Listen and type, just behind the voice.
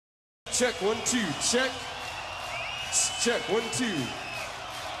Check, 1, 2, check. Check, 1, 2.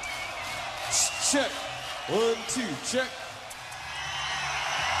 Check, 1, 2, check.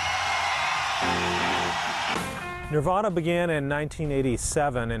 Nirvana began in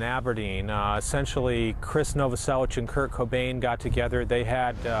 1987 in Aberdeen. Essentially, Chris Novoselic and Kurt Cobain got together. They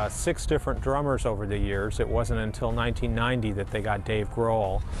had 6 different drummers over the years. It wasn't until 1990 that they got Dave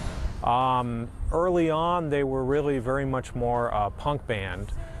Grohl. Early on, they were really very much more a punk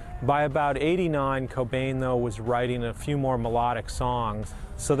band. By about '89, Cobain, though, was writing a few more melodic songs.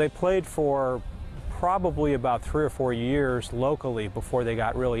 So they played for probably about 3 or 4 years locally before they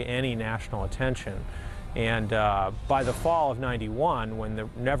got really any national attention. And by the fall of '91, when the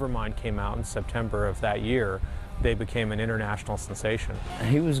Nevermind came out in September of that year, they became an international sensation.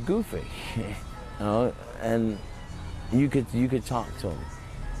 He was goofy, you know, and you could talk to him.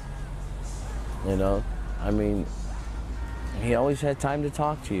 You know, I mean, he always had time to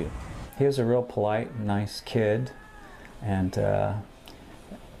talk to you. He was a real polite, nice kid, and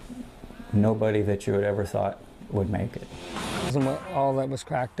nobody that you had ever thought would make it. It wasn't all that was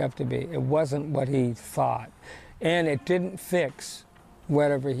cracked up to be. It wasn't what he thought. And it didn't fix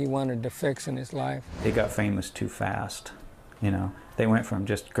whatever he wanted to fix in his life. They got famous too fast, you know. They went from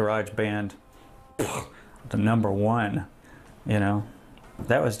just garage band to #1, you know.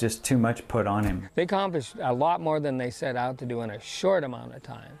 That was just too much put on him. They accomplished a lot more than they set out to do in a short amount of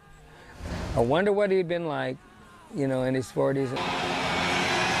time. I wonder what he'd been like, you know, in his 40s.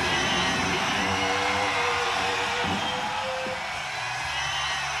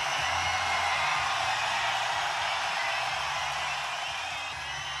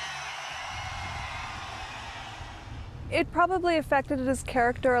 It probably affected his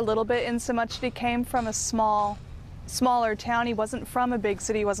character a little bit in so much that he came from a smaller town. He wasn't from a big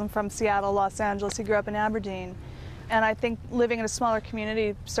city. He wasn't from Seattle, Los Angeles. He grew up in Aberdeen. And I think living in a smaller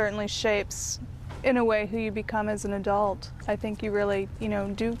community certainly shapes, in a way, who you become as an adult. I think you really, you know,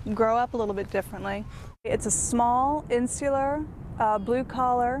 do grow up a little bit differently. It's a small, insular,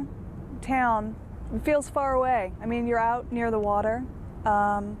 blue-collar town. It feels far away. I mean, you're out near the water.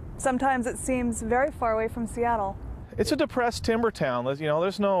 Sometimes it seems very far away from Seattle. It's a depressed timber town. You know,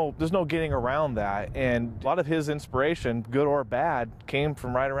 there's no getting around that. And a lot of his inspiration, good or bad, came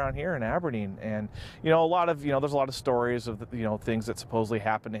from right around here in Aberdeen. And there's a lot of stories of things that supposedly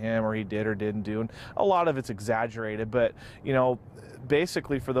happened to him or he did or didn't do, and a lot of it's exaggerated. But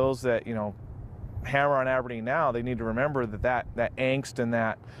basically for those that hammer on Aberdeen now, they need to remember that angst and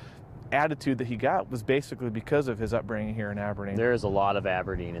that attitude that he got was basically because of his upbringing here in Aberdeen. There is a lot of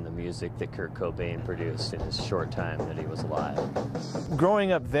Aberdeen in the music that Kurt Cobain produced in his short time that he was alive.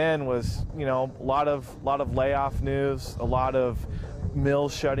 Growing up then was, a lot of layoff news, a lot of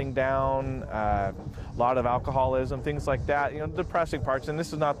mills shutting down, a lot of alcoholism, things like that. Depressing parts. And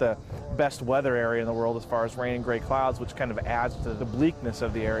this is not the best weather area in the world as far as rain and gray clouds, which kind of adds to the bleakness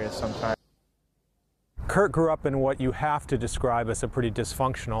of the area sometimes. Kurt grew up in what you have to describe as a pretty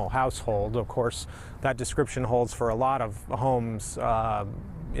dysfunctional household. Of course, that description holds for a lot of homes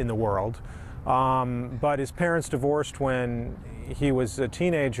in the world. But his parents divorced when he was a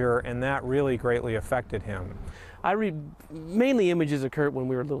teenager, and that really greatly affected him. I read mainly images of Kurt when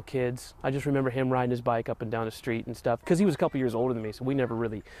we were little kids. I just remember him riding his bike up and down the street and stuff, because he was a couple years older than me, so we never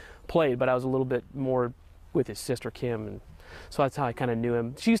really played, but I was a little bit more with his sister Kim, and so that's how I kind of knew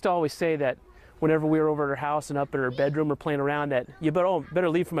him. She used to always say that whenever we were over at her house and up in her bedroom or playing around, that you better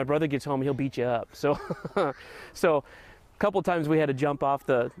leave when my brother gets home, he'll beat you up. So so a couple of times we had to jump off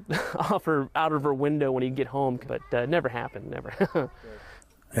out of her window when he'd get home, but never happened, never.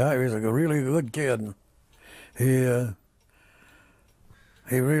 Yeah, he was a really good kid. He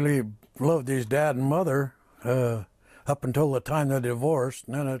really loved his dad and mother up until the time they divorced,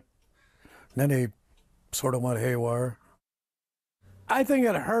 and then he sort of went haywire. I think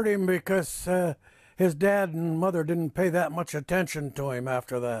it hurt him because his dad and mother didn't pay that much attention to him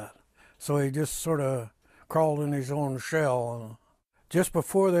after that. So he just sort of crawled in his own shell. Just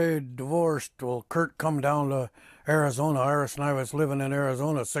before they divorced, well, Kurt come down to Arizona. Iris and I was living in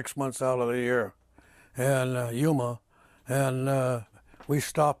Arizona 6 months out of the year, and Yuma. And we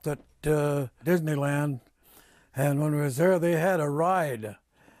stopped at Disneyland. And when we was there, they had a ride.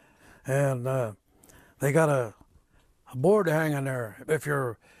 And they got a board hanging there. If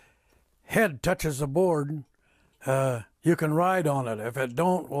your head touches the board, you can ride on it. If it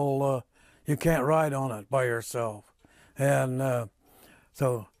don't, well, you can't ride on it by yourself. And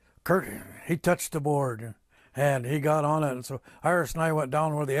so Kurt, he touched the board, and he got on it. And so Iris and I went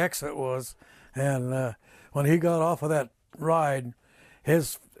down where the exit was, and when he got off of that ride,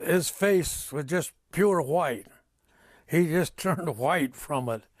 his face was just pure white. He just turned white from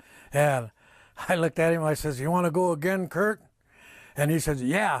it. And I looked at him, I says, "You want to go again, Kurt?" And he says,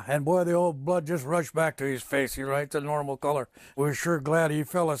 "Yeah." And boy, the old blood just rushed back to his face. He's right to normal color. We were sure glad he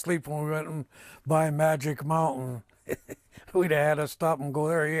fell asleep when we went by Magic Mountain. We'd have had to stop and go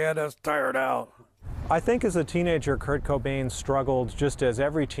there. He had us tired out. I think as a teenager, Kurt Cobain struggled just as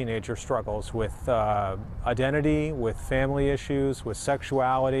every teenager struggles with identity, with family issues, with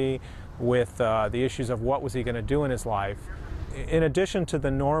sexuality, with the issues of what was he going to do in his life. In addition to the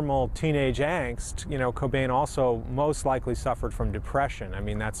normal teenage angst, you know, Cobain also most likely suffered from depression. I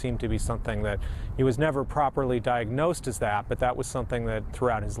mean, that seemed to be something that he was never properly diagnosed as that, but that was something that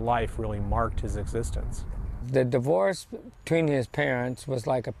throughout his life really marked his existence. The divorce between his parents was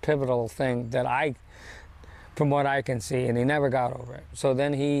like a pivotal thing that from what I can see, and he never got over it. So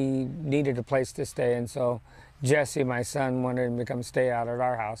then he needed a place to stay, and so Jesse, my son, wanted him to come stay out at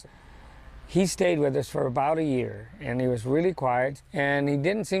our house. He stayed with us for about a year, and he was really quiet, and he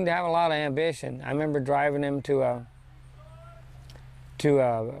didn't seem to have a lot of ambition. I remember driving him to a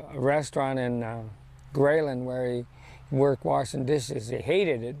restaurant in Grayland where he worked washing dishes. He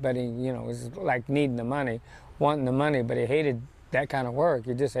hated it, but he, you know, was like needing the money, wanting the money, but he hated that kind of work.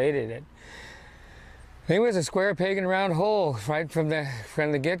 He just hated it. He was a square peg in a round hole right from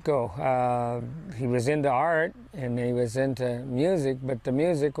the get-go. He was into art and he was into music, but the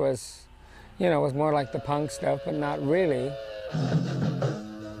music was, you know, was more like the punk stuff, but not really.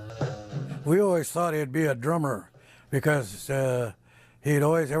 We always thought he'd be a drummer because he'd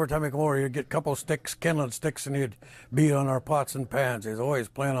always, every time he'd come over, he'd get a couple sticks, kindling sticks, and he'd beat on our pots and pans. He was always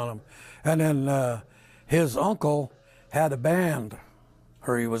playing on them. And then his uncle had a band,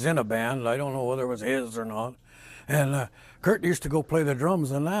 or he was in a band. I don't know whether it was his or not. And Kurt used to go play the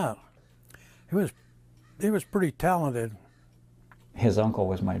drums in that. He was pretty talented. His uncle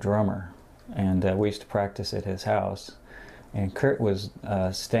was my drummer, and we used to practice at his house. And Kurt was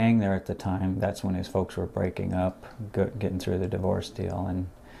staying there at the time. That's when his folks were breaking up, getting through the divorce deal. And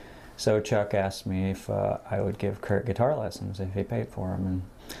so Chuck asked me if I would give Kurt guitar lessons if he paid for them. And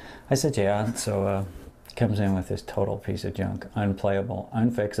I said, yeah. So he comes in with this total piece of junk, unplayable,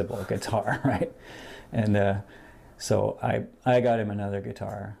 unfixable guitar, right? And so I got him another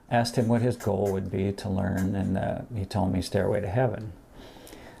guitar, asked him what his goal would be to learn, and he told me Stairway to Heaven.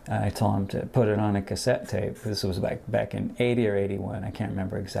 I told him to put it on a cassette tape. This was back in 80 or 81, I can't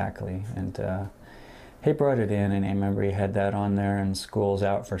remember exactly. And he brought it in, and I remember he had that on there, and School's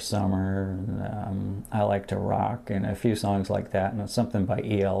Out for Summer, and, I Like to Rock, and a few songs like that, and something by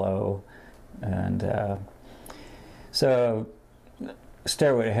ELO. And so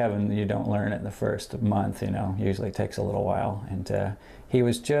Stairway to Heaven, you don't learn it the first month, you know, usually takes a little while. And he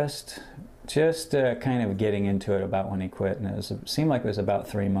was just kind of getting into it about when he quit, and it seemed like it was about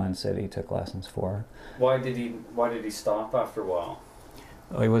 3 months that he took lessons for. Why did he stop after a while?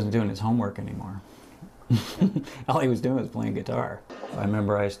 Well, he wasn't doing his homework anymore. All he was doing was playing guitar. I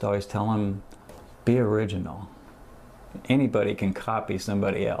remember I used to always tell him, be original. Anybody can copy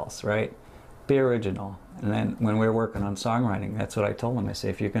somebody else, right? Be original. And then when we were working on songwriting, that's what I told him. I said,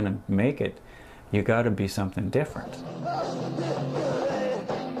 if you're going to make it, you got to be something different.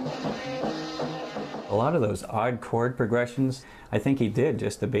 A lot of those odd chord progressions, I think he did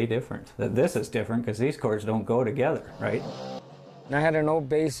just to be different. That this is different because these chords don't go together, right? I had an old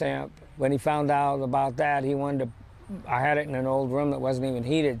bass amp. When he found out about that, he wanted to, I had it in an old room that wasn't even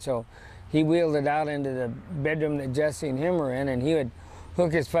heated, so he wheeled it out into the bedroom that Jesse and him were in, and he would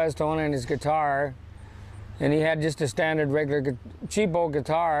hook his fuzz tone in his guitar, and he had just a standard regular cheap old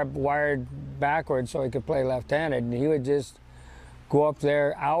guitar wired backwards so he could play left-handed, and he would just go up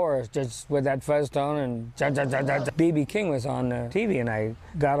there hours just with that fuzz tone, and B.B. King was on the TV, and I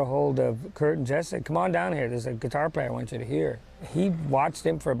got a hold of Kurt and Jess, said, come on down here, there's a guitar player I want you to hear. He watched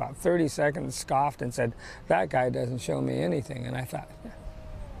him for about 30 seconds, scoffed, and said, that guy doesn't show me anything. And I thought,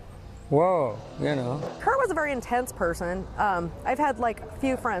 whoa, you know. Kurt was a very intense person. I've had like a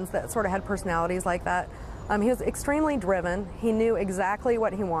few friends that sort of had personalities like that. He was extremely driven. He knew exactly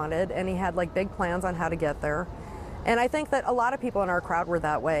what he wanted, and he had like big plans on how to get there. And I think that a lot of people in our crowd were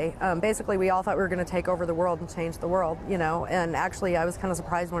that way. Basically, we all thought we were going to take over the world and change the world, you know, and actually I was kind of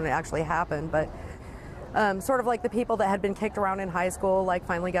surprised when it actually happened. But sort of like the people that had been kicked around in high school, like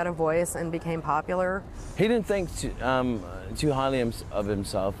finally got a voice and became popular. He didn't think too highly of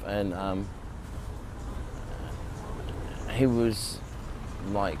himself, and he was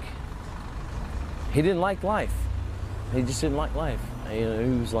like, he didn't like life. He just didn't like life. You know,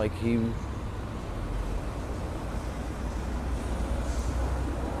 he was like, he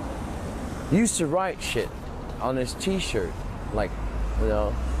used to write shit on his t-shirt, like, you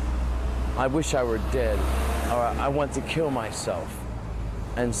know, I wish I were dead, or I want to kill myself.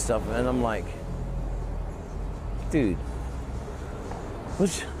 and stuff, and I'm like, dude,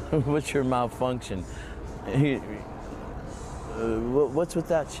 what's your malfunction? What's with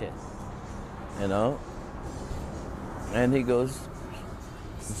that shit? You know? And he goes,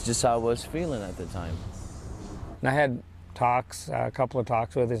 it's just how I was feeling at the time. And I had talks, a couple of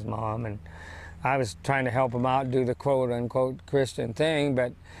talks with his mom, and I was trying to help him out, do the quote-unquote Christian thing,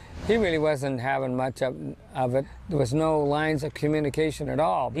 but he really wasn't having much of it. There was no lines of communication at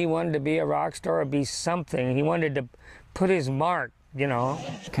all. He wanted to be a rock star or be something. He wanted to put his mark, you know.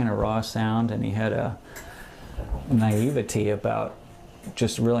 Kind of raw sound, and he had a naivety about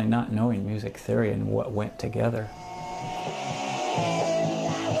just really not knowing music theory and what went together.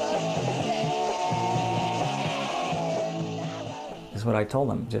 Is what I told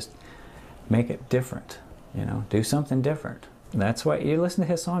him, just make it different, you know, do something different. That's why you listen to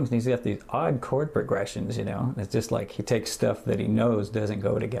his songs and he's got these odd chord progressions, you know. It's just like he takes stuff that he knows doesn't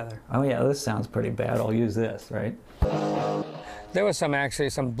go together. Oh yeah, this sounds pretty bad, I'll use this, right? There was actually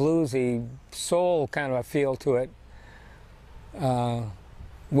some bluesy soul kind of a feel to it,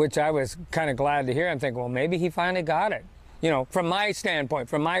 which I was kind of glad to hear. I'm thinking, well, maybe he finally got it. You know, from my standpoint,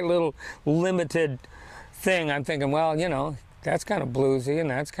 from my little limited thing, I'm thinking, well, you know, that's kind of bluesy and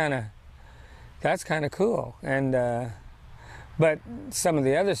that's kind of cool. And but some of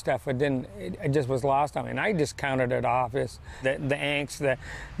the other stuff, it just was lost on me, and I just counted it off as the angst,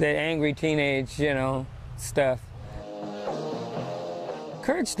 the angry teenage, you know, stuff.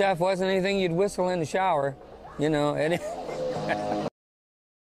 Kurt's stuff wasn't anything you'd whistle in the shower, you know.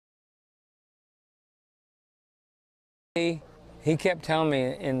 He kept telling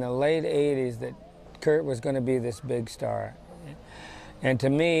me in the late 80s that Kurt was going to be this big star. And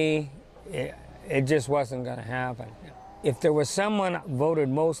to me, it just wasn't going to happen. If there was someone voted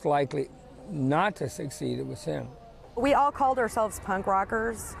most likely not to succeed, it was him. We all called ourselves punk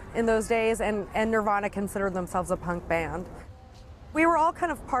rockers in those days, and Nirvana considered themselves a punk band. We were all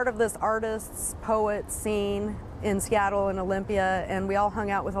kind of part of this artists, poets scene in Seattle and Olympia, and we all hung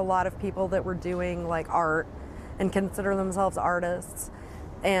out with a lot of people that were doing like art and consider themselves artists.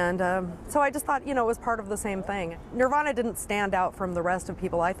 And so I just thought, you know, it was part of the same thing. Nirvana didn't stand out from the rest of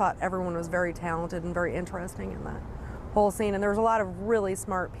people. I thought everyone was very talented and very interesting in that whole scene, and there was a lot of really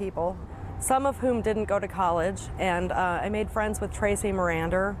smart people, some of whom didn't go to college. And I made friends with Tracy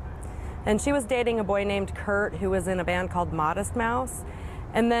Miranda, and she was dating a boy named Kurt who was in a band called Modest Mouse.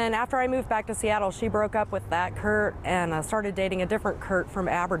 And then after I moved back to Seattle, she broke up with that Kurt and started dating a different Kurt from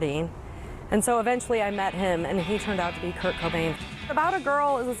Aberdeen. And so eventually I met him, and he turned out to be Kurt Cobain. About a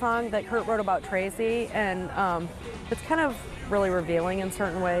Girl is a song that Kurt wrote about Tracy, and it's kind of really revealing in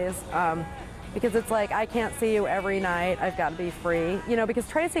certain ways, because it's like, I can't see you every night, I've got to be free. You know, because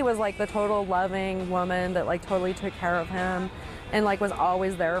Tracy was like the total loving woman that like totally took care of him and like was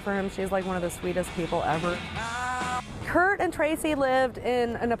always there for him. She's like one of the sweetest people ever. Kurt and Tracy lived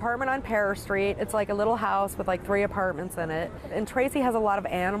in an apartment on Pear Street. It's like a little house with like 3 apartments in it. And Tracy has a lot of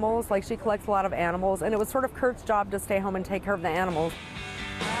animals, like she collects a lot of animals, and it was sort of Kurt's job to stay home and take care of the animals.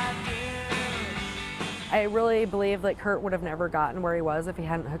 I really believe that Kurt would have never gotten where he was if he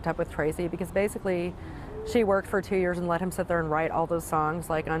hadn't hooked up with Tracy, because basically she worked for 2 years and let him sit there and write all those songs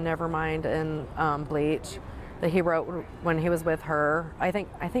like on Nevermind and Bleach that he wrote when he was with her. I think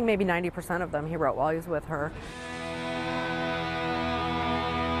maybe 90% of them he wrote while he was with her.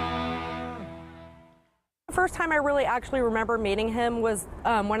 The first time I really actually remember meeting him was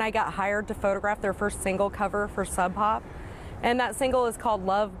when I got hired to photograph their first single cover for Sub Pop. And that single is called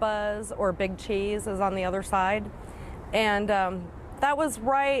Love Buzz, or Big Cheese is on the other side. And that was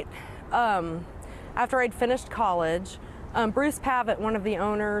right after I'd finished college. Bruce Pavitt, one of the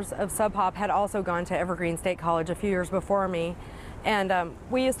owners of Sub Pop, had also gone to Evergreen State College a few years before me. And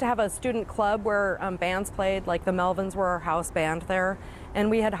we used to have a student club where bands played, like the Melvins were our house band there. And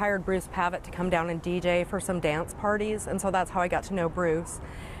we had hired Bruce Pavitt to come down and DJ for some dance parties, and so that's how I got to know Bruce.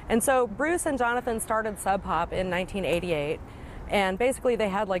 And so Bruce and Jonathan started Sub Pop in 1988, and basically they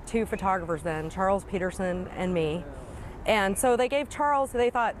had like 2 photographers then, Charles Peterson and me. And so they gave Charles, they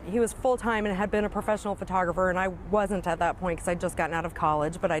thought he was full-time and had been a professional photographer, and I wasn't at that point because I'd just gotten out of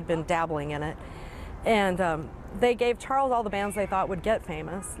college, but I'd been dabbling in it. And they gave Charles all the bands they thought would get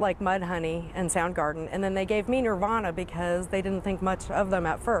famous, like Mudhoney and Soundgarden, and then they gave me Nirvana because they didn't think much of them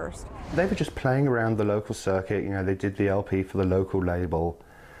at first. They were just playing around the local circuit, you know, they did the LP for the local label,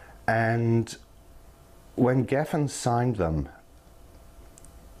 and when Geffen signed them,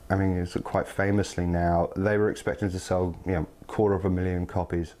 I mean, it's quite famously now, they were expecting to sell, you know, 250,000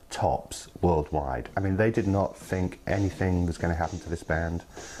 copies tops worldwide. I mean, they did not think anything was going to happen to this band.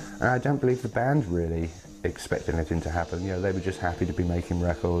 And I don't believe the band really expected anything to happen. You know, they were just happy to be making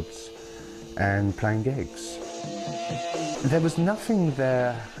records and playing gigs. There was nothing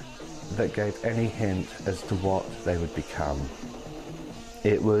there that gave any hint as to what they would become.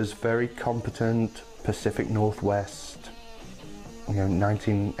 It was very competent Pacific Northwest, you know,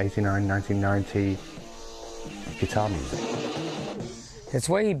 1989, 1990 guitar music. It's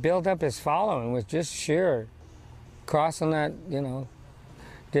the way he built up his following was just sheer crossing that, you know,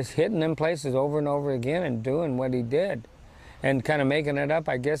 just hitting them places over and over again and doing what he did and kind of making it up,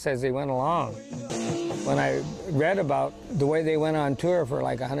 I guess, as he went along. When I read about the way they went on tour for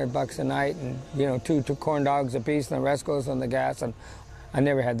like $100 a night and, you know, two corn dogs a piece and the rest goes on the gas, and I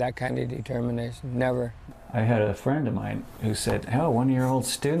never had that kind of determination, never. I had a friend of mine who said, oh, one of your old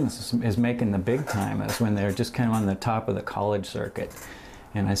students is making the big time. It was when they were just kind of on the top of the college circuit.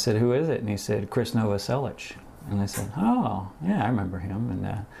 And I said, who is it? And he said, Chris Novoselic. And I said, oh, yeah, I remember him.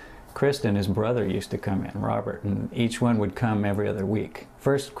 And Chris and his brother used to come in, Robert, and each one would come every other week.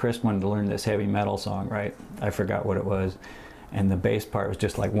 First, Chris wanted to learn this heavy metal song, right? I forgot what it was. And the bass part was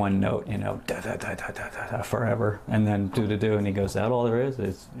just like one note, you know, da da da da da da, da forever. And then do do do, and he goes, that all there is?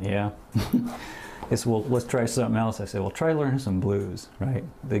 It's, yeah. It's, well, let's try something else. I said, well, try learning some blues, right?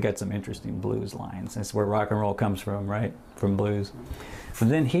 They got some interesting blues lines. That's where rock and roll comes from, right? From blues. But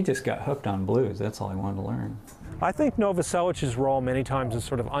then he just got hooked on blues. That's all he wanted to learn. I think Novoselic's role many times is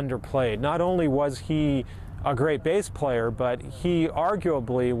sort of underplayed. Not only was he a great bass player, but he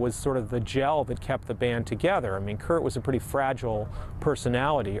arguably was sort of the gel that kept the band together. I mean, Kurt was a pretty fragile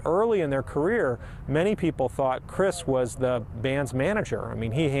personality. Early in their career, many people thought Chris was the band's manager. I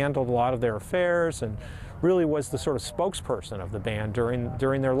mean, he handled a lot of their affairs and really was the sort of spokesperson of the band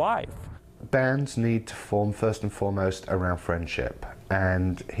during their life. Bands need to form first and foremost around friendship,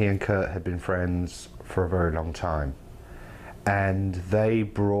 and he and Kurt had been friends for a very long time, and they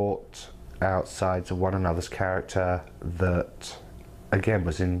brought out sides of one another's character that, again,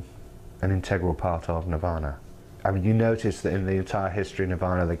 was an integral part of Nirvana. I mean, you notice that in the entire history of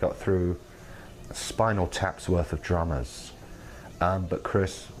Nirvana, they got through Spinal Tap's worth of drummers, but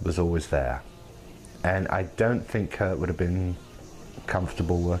Chris was always there. And I don't think Kurt would have been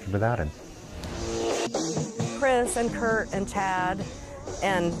comfortable working without him. Chris and Kurt and Chad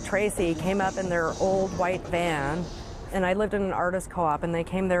and Tracy came up in their old white van, and I lived in an artist co-op, and they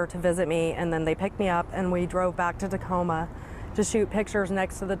came there to visit me, and then they picked me up and we drove back to Tacoma to shoot pictures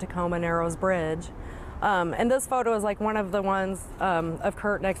next to the Tacoma Narrows Bridge. And this photo is like one of the ones of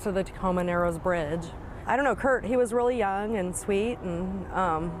Kurt next to the Tacoma Narrows Bridge. I don't know, Kurt, he was really young and sweet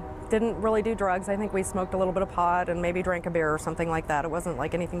and didn't really do drugs. I think we smoked a little bit of pot and maybe drank a beer or something like that. It wasn't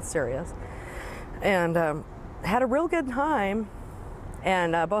like anything serious. And had a real good time.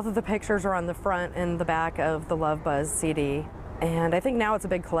 And both of the pictures are on the front and the back of the Love Buzz CD. And I think now it's a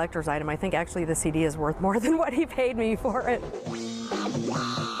big collector's item. I think actually the CD is worth more than what he paid me for it.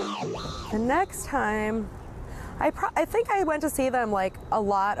 The next time, I think I went to see them like a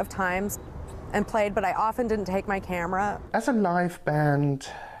lot of times and played, but I often didn't take my camera. As a live band,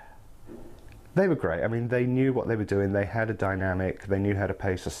 they were great. I mean, they knew what they were doing. They had a dynamic. They knew how to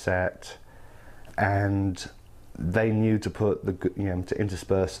pace a set, and they knew to put the, to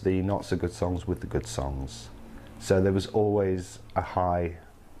intersperse the not so good songs with the good songs. So there was always a high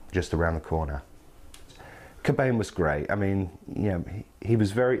just around the corner. Cobain was great. I mean, he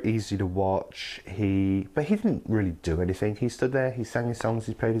was very easy to watch. But he didn't really do anything. He stood there, he sang his songs,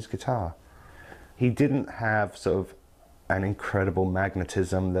 he played his guitar. He didn't have sort of an incredible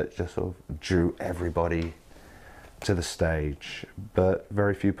magnetism that just sort of drew everybody to the stage, but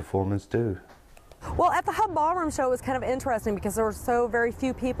very few performers do. Well, at the Hub Ballroom show, it was kind of interesting because there were so very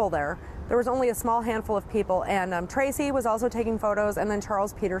few people there. There was only a small handful of people, and Tracy was also taking photos, and then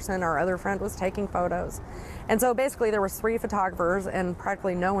Charles Peterson, our other friend, was taking photos. And so basically there was 3 photographers and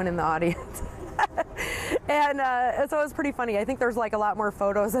practically no one in the audience. And so it was pretty funny. I think there's like a lot more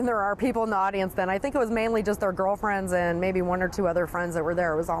photos than there are people in the audience then. I think it was mainly just their girlfriends and maybe 1 or 2 other friends that were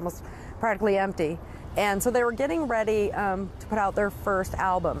there. It was almost practically empty. And so they were getting ready to put out their first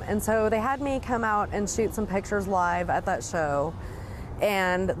album. And so they had me come out and shoot some pictures live at that show.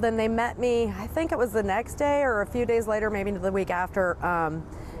 And then they met me, I think it was the next day or a few days later, maybe the week after,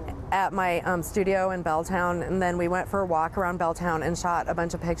 at my studio in Belltown. And then we went for a walk around Belltown and shot a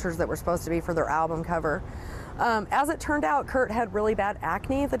bunch of pictures that were supposed to be for their album cover. As it turned out, Kurt had really bad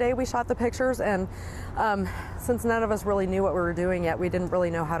acne the day we shot the pictures, and since none of us really knew what we were doing yet, we didn't really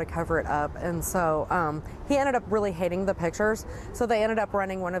know how to cover it up. And so he ended up really hating the pictures, so they ended up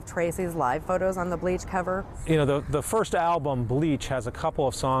running one of Tracy's live photos on the Bleach cover. You know, the first album, Bleach, has a couple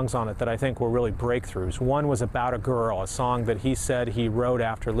of songs on it that I think were really breakthroughs. One was About a Girl, a song that he said he wrote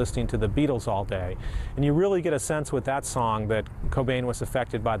after listening to the Beatles all day. And you really get a sense with that song that Cobain was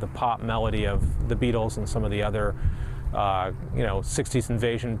affected by the pop melody of the Beatles and some of the other you know, 60s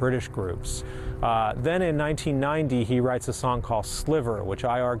invasion British groups. Then in 1990 he writes a song called Sliver, which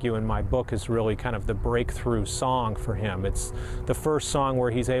I argue in my book is really kind of the breakthrough song for him. It's the first song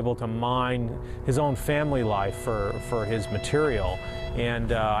where he's able to mine his own family life for his material,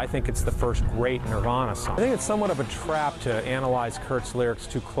 and I think it's the first great Nirvana song. I think it's somewhat of a trap to analyze Kurt's lyrics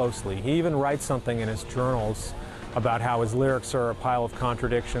too closely. He even writes something in his journals about how his lyrics are a pile of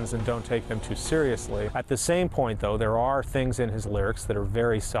contradictions and don't take them too seriously. At the same point, though, there are things in his lyrics that are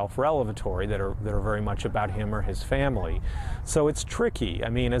very self-revelatory, that are very much about him or his family. So it's tricky. I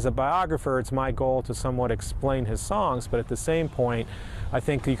mean, as a biographer, it's my goal to somewhat explain his songs, but at the same point, I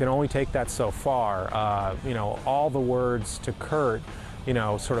think you can only take that so far. You know, all the words to Kurt, you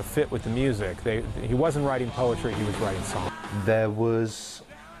know, sort of fit with the music. He wasn't writing poetry, he was writing songs. There was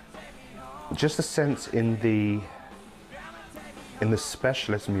just a sense in the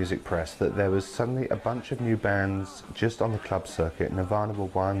specialist music press that there was suddenly a bunch of new bands just on the club circuit. Nirvana were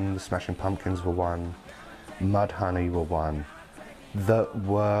one, the Smashing Pumpkins were one, Mudhoney were one, that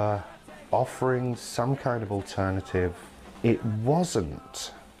were offering some kind of alternative. It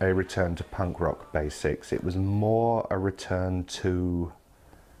wasn't a return to punk rock basics, it was more a return to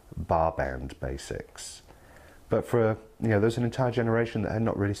bar band basics. But for, you know, there's an entire generation that had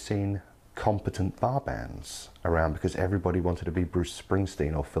not really seen competent bar bands around because everybody wanted to be Bruce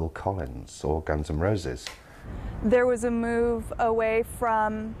Springsteen or Phil Collins or Guns N' Roses. There was a move away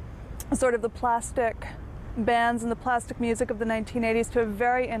from sort of the plastic bands and the plastic music of the 1980s to a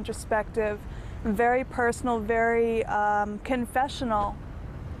very introspective, very personal, very confessional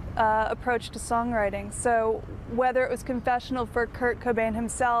approach to songwriting. So whether it was confessional for Kurt Cobain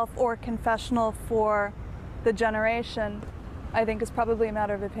himself or confessional for the generation, I think is probably a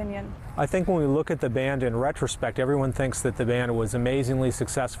matter of opinion. I think when we look at the band in retrospect, everyone thinks that the band was amazingly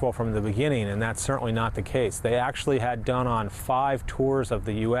successful from the beginning, and that's certainly not the case. They actually had done on 5 tours of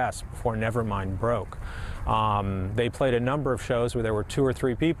the U.S. before Nevermind broke. They played a number of shows where there were 2 or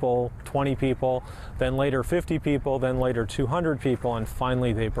 3 people, 20 people, then later 50 people, then later 200 people, and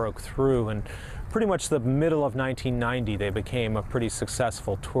finally they broke through. And pretty much the middle of 1990, they became a pretty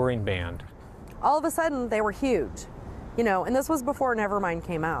successful touring band. All of a sudden, they were huge. You know, and this was before Nevermind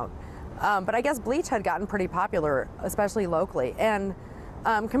came out. But I guess Bleach had gotten pretty popular, especially locally. And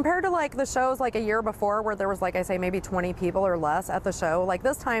compared to like the shows like a year before where there was, like I say, maybe 20 people or less at the show, like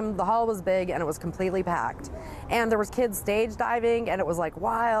this time the hall was big and it was completely packed. And there was kids stage diving and it was like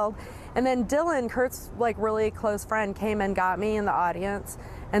wild. And then Dylan, Kurt's like really close friend, came and got me in the audience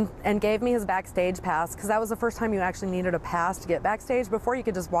and gave me his backstage pass, because that was the first time you actually needed a pass to get backstage. Before you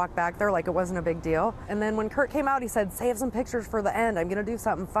could just walk back there like it wasn't a big deal. And then when Kurt came out, he said, "Save some pictures for the end, I'm gonna do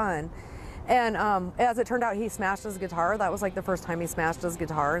something fun." And as it turned out, he smashed his guitar. That was like the first time he smashed his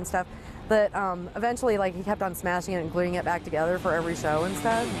guitar and stuff. But eventually, like, he kept on smashing it and gluing it back together for every show and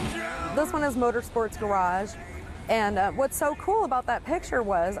stuff. This one is Motorsports Garage. And what's so cool about that picture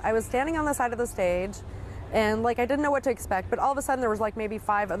was I was standing on the side of the stage, and like I didn't know what to expect, but all of a sudden there was like maybe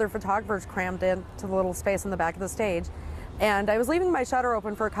 5 other photographers crammed into the little space in the back of the stage. And I was leaving my shutter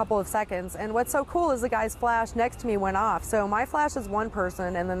open for a couple of seconds, and what's so cool is the guy's flash next to me went off. So my flash is one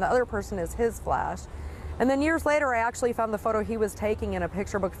person, and then the other person is his flash. And then years later, I actually found the photo he was taking in a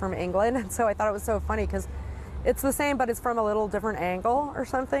picture book from England, and so I thought it was so funny because it's the same, but it's from a little different angle or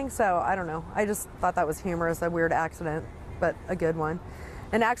something. So I don't know. I just thought that was humorous, a weird accident, but a good one.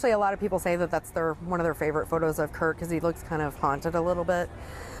 And actually, a lot of people say that that's one of their favorite photos of Kurt because he looks kind of haunted a little bit.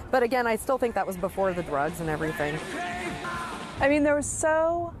 But again, I still think that was before the drugs and everything. I mean, there was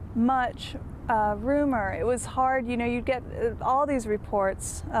so much rumor. It was hard, you know, you'd get all these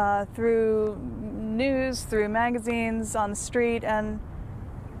reports through news, through magazines, on the street, and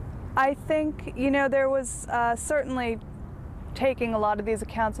I think, you know, there was certainly taking a lot of these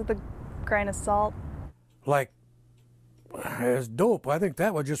accounts with a grain of salt. Like, as dope, I think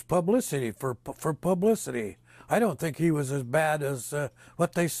that was just publicity for publicity. I don't think he was as bad as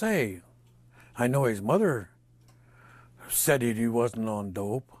what they say. I know his mother said he wasn't on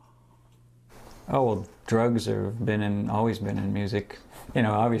dope. Oh, well, drugs have always been in music. You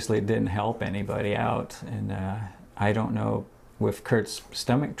know, obviously it didn't help anybody out, and I don't know with Kurt's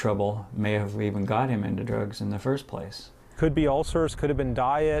stomach trouble, may have even got him into drugs in the first place. Could be ulcers, could have been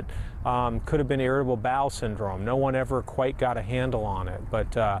diet, could have been irritable bowel syndrome. No one ever quite got a handle on it,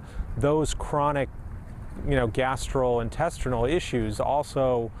 but those chronic, gastrointestinal issues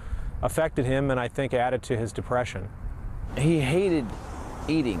also affected him, and I think added to his depression. He hated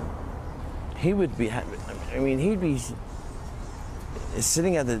eating. He would be, he'd be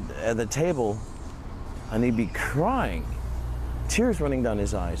sitting at the table, and he'd be crying, tears running down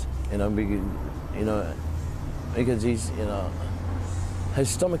his eyes, because his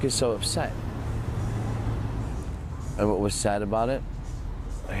stomach is so upset. And what was sad about it,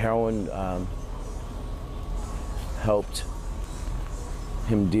 heroin helped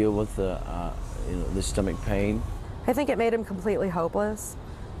him deal with the stomach pain. I think it made him completely hopeless.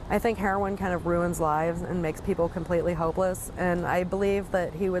 I think heroin kind of ruins lives and makes people completely hopeless, and I believe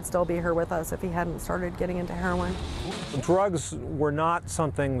that he would still be here with us if he hadn't started getting into heroin. Drugs were not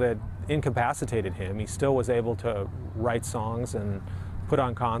something that incapacitated him. He still was able to write songs and put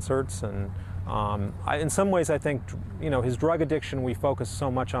on concerts, and in some ways I think his drug addiction we focus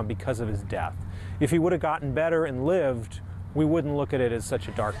so much on because of his death. If he would have gotten better and lived, we wouldn't look at it as such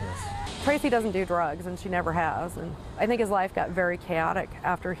a darkness. Tracy doesn't do drugs, and she never has, and I think his life got very chaotic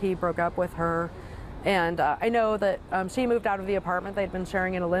after he broke up with her. And I know that she moved out of the apartment they'd been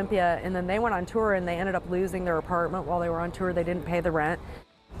sharing in Olympia, and then they went on tour and they ended up losing their apartment while they were on tour. They didn't pay the rent.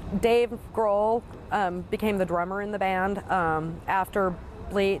 Dave Grohl became the drummer in the band after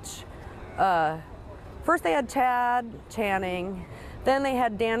Bleach. First they had Chad Channing, then they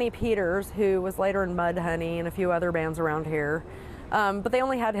had Danny Peters, who was later in Mudhoney and a few other bands around here. But they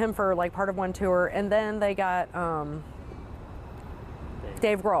only had him for like part of one tour, and then they got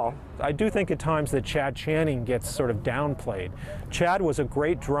Dave Grohl. I do think at times that Chad Channing gets sort of downplayed. Chad was a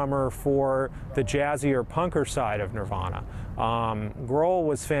great drummer for the jazzier punker side of Nirvana. Grohl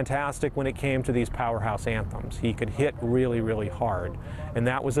was fantastic when it came to these powerhouse anthems. He could hit really, really hard, and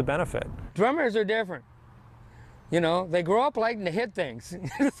that was a benefit. Drummers are different. They grow up liking to hit things.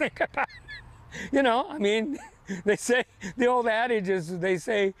 Think about it. They say, the old adage is, they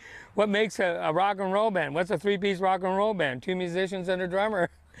say, what makes a rock and roll band? What's a three-piece rock and roll band? 2 musicians and a drummer.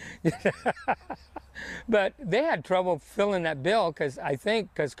 But they had trouble filling that bill because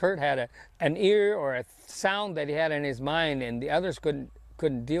Kurt had an ear or a sound that he had in his mind, and the others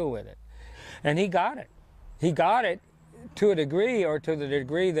couldn't deal with it. And he got it. He got it to a degree, or to the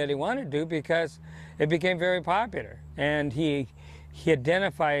degree that he wanted to, because it became very popular. And he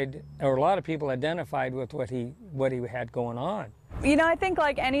identified, or a lot of people identified with what he had going on. I think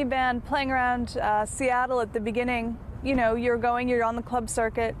like any band playing around Seattle at the beginning, you're on the club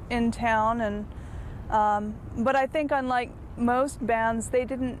circuit in town, and but I think unlike most bands, they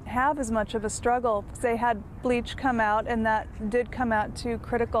didn't have as much of a struggle. They had Bleach come out, and that did come out to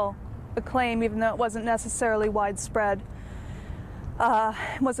critical acclaim, even though it wasn't necessarily widespread.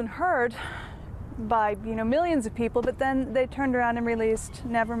 It wasn't heard by millions of people, but then they turned around and released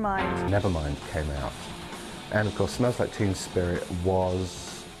Nevermind. Nevermind came out, and of course Smells Like Teen Spirit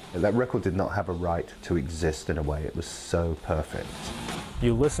that record did not have a right to exist in a way. It was so perfect.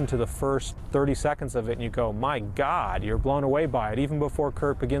 You listen to the first 30 seconds of it and you go, my God, you're blown away by it, even before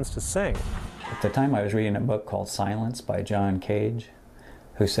Kurt begins to sing. At the time I was reading a book called Silence by John Cage,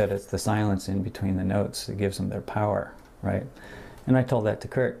 who said it's the silence in between the notes that gives them their power, right? And I told that to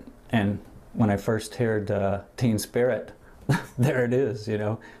Kurt, and when I first heard Teen Spirit, there it is,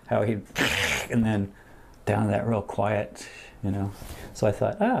 how he, and then down to that real quiet, So I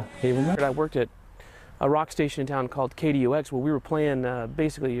thought, he remembered. I worked at a rock station in town called KDUX, where we were playing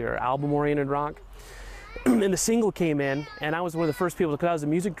basically your album-oriented rock. And the single came in, and I was one of the first people, because I was the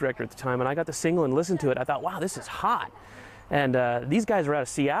music director at the time, and I got the single and listened to it. I thought, wow, this is hot. And these guys are out of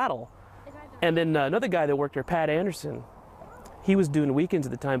Seattle. And then another guy that worked there, Pat Anderson, he was doing weekends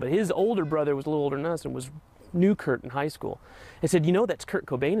at the time, but his older brother was a little older than us and knew Kurt in high school. And said, that's Kurt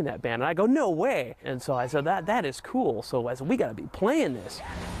Cobain in that band. And I go, no way. And so I said, that is cool. So I said, we got to be playing this.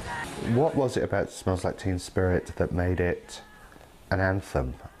 What was it about Smells Like Teen Spirit that made it an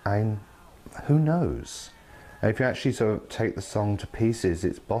anthem? Who knows? And if you actually sort of take the song to pieces,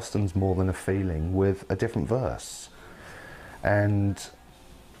 it's Boston's More Than a Feeling with a different verse. And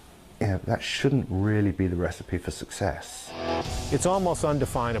that shouldn't really be the recipe for success. It's almost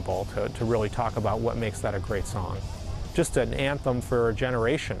undefinable to really talk about what makes that a great song. Just an anthem for a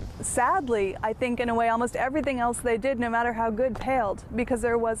generation. Sadly, I think in a way almost everything else they did, no matter how good, paled, because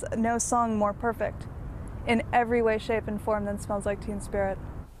there was no song more perfect in every way, shape, and form than Smells Like Teen Spirit.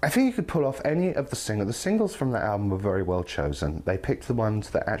 I think you could pull off any of the singles. The singles from that album were very well chosen. They picked the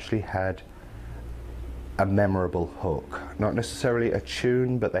ones that actually had a memorable hook. Not necessarily a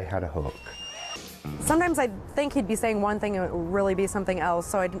tune, but they had a hook. Sometimes I'd think he'd be saying one thing and it would really be something else,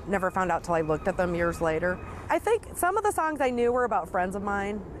 so I never found out till I looked at them years later. I think some of the songs I knew were about friends of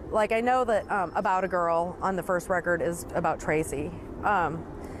mine. Like, I know that About a Girl on the first record is about Tracy.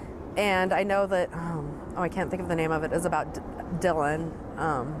 And I know that, I can't think of the name of it, is about Dylan.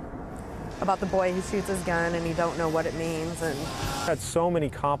 About the boy who shoots his gun and he don't know what it means. And had so many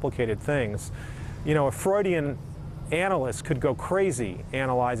complicated things. You know, a Freudian analyst could go crazy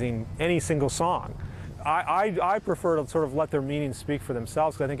analyzing any single song. I prefer to sort of let their meanings speak for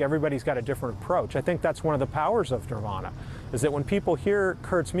themselves, because I think everybody's got a different approach. I think that's one of the powers of Nirvana, is that when people hear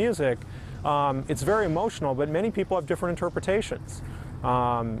Kurt's music, it's very emotional, but many people have different interpretations.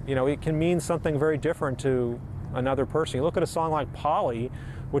 You know, it can mean something very different to another person. You look at a song like Polly,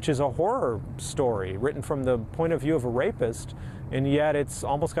 which is a horror story written from the point of view of a rapist, and yet it's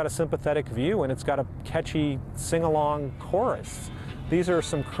almost got a sympathetic view, and it's got a catchy sing-along chorus. These are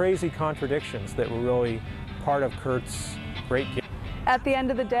some crazy contradictions that were really part of Kurt's great gift. At the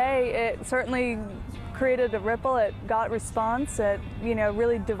end of the day, it certainly created a ripple. It got response. It, you know,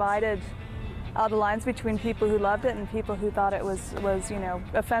 really divided the lines between people who loved it and people who thought it was you know,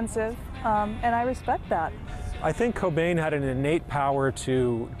 offensive, and I respect that. I think Cobain had an innate power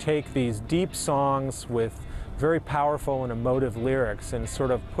to take these deep songs with very powerful and emotive lyrics and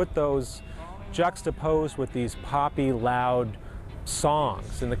sort of put those juxtaposed with these poppy, loud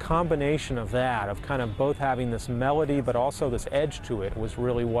songs. And the combination of that, of kind of both having this melody but also this edge to it, was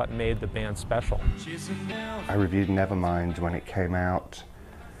really what made the band special. I reviewed Nevermind when it came out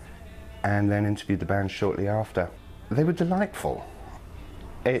and then interviewed the band shortly after. They were delightful.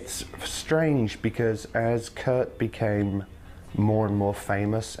 It's strange because as Kurt became more and more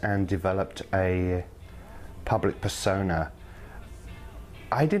famous and developed a public persona,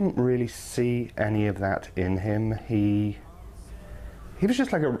 I didn't really see any of that in him. He was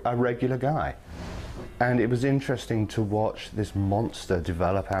just like a regular guy. And it was interesting to watch this monster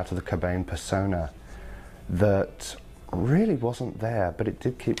develop out of the Cobain persona that really wasn't there, but it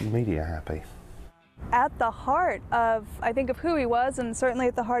did keep the media happy. At the heart of, I think, of who he was, and certainly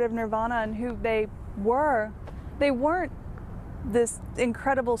at the heart of Nirvana and who they were, they weren't this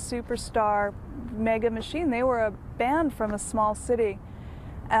incredible superstar mega machine. They were a band from a small city.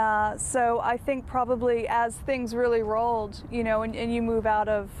 So I think probably as things really rolled, you know, and you move out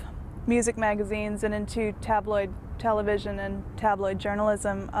of music magazines and into tabloid television and tabloid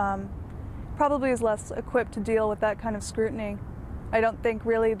journalism, probably is less equipped to deal with that kind of scrutiny. I don't think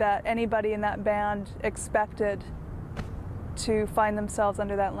really that anybody in that band expected to find themselves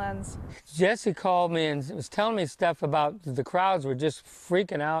under that lens. Jesse called me and was telling me stuff about the crowds were just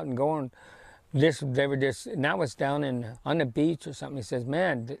freaking out and going, they were just, and that was down on the beach or something. He says,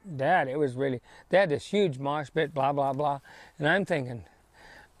 man, Dad, it was really, they had this huge mosh pit, blah, blah, blah. And I'm thinking,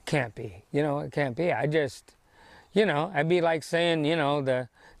 can't be, you know, it can't be. I just, you know, I'd be like saying, you know, the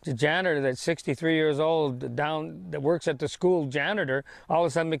janitor that's 63 years old that works at the school janitor all of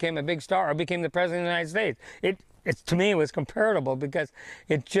a sudden became a big star or became the president of the United States. It to me was comparable because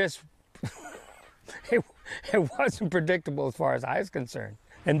it just it wasn't predictable as far as I was concerned.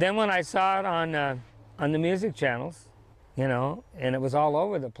 And then when I saw it on the music channels, you know, and it was all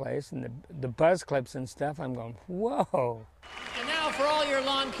over the place, and the buzz clips and stuff, I'm going, whoa. And now for all your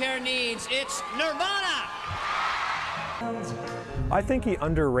lawn care needs, it's Nirvana! I think he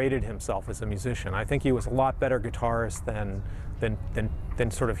underrated himself as a musician. I think he was a lot better guitarist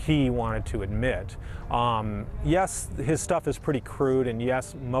than sort of he wanted to admit. Yes, his stuff is pretty crude, and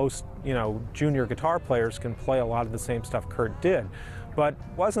yes, most, you know, junior guitar players can play a lot of the same stuff Kurt did, but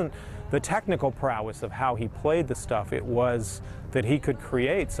wasn't the technical prowess of how he played the stuff. It was that he could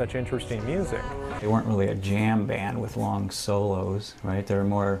create such interesting music. They weren't really a jam band with long solos, right? They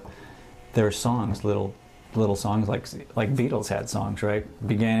were songs, little songs like Beatles had songs, right?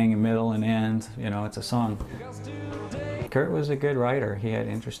 Beginning, middle, and end, you know, it's a song. Kurt was a good writer. He had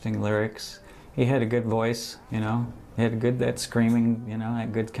interesting lyrics. He had a good voice, you know. He had that screaming, you know,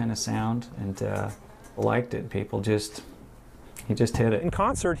 that good kind of sound, and liked it. He just hit it. In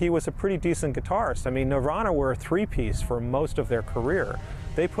concert, he was a pretty decent guitarist. I mean, Nirvana were a three-piece for most of their career.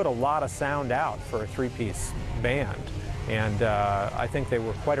 They put a lot of sound out for a three-piece band, and I think they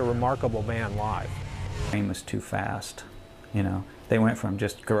were quite a remarkable band live. It was too fast, you know. They went from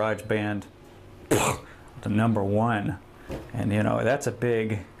just garage band to #1, and you know, that's a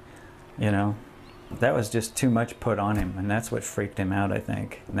big, you know, that was just too much put on him, and that's what freaked him out, I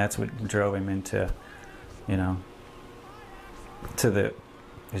think, and that's what drove him into, you know, to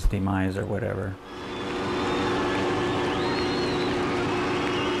his demise or whatever.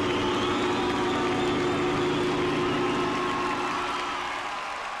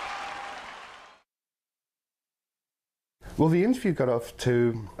 Well, the interview got off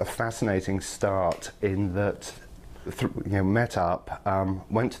to a fascinating start in that, met up,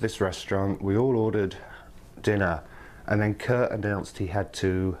 went to this restaurant, we all ordered dinner, and then Kurt announced he had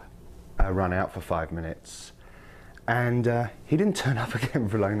to run out for 5 minutes. And he didn't turn up again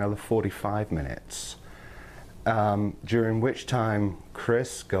for like another 45 minutes, during which time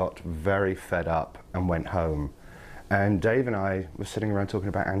Chris got very fed up and went home. And Dave and I were sitting around talking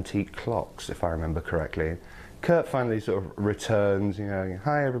about antique clocks, if I remember correctly. Kurt finally sort of returns,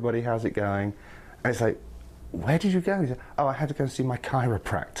 hi everybody, how's it going? And it's like, where did you go? He said, oh, I had to go and see my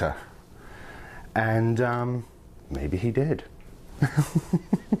chiropractor. And maybe he did.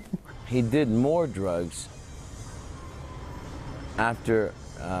 He did more drugs after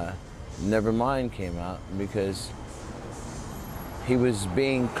Nevermind came out because he was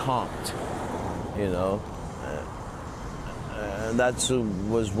being comped, that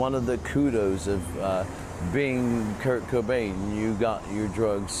was one of the kudos of being Kurt Cobain. You got your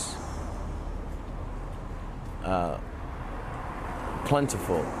drugs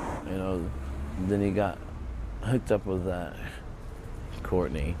plentiful, Then he got hooked up with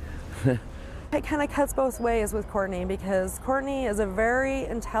Courtney. It kind of cuts both ways with Courtney because Courtney is a very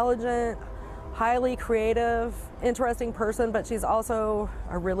intelligent, highly creative, interesting person, but she's also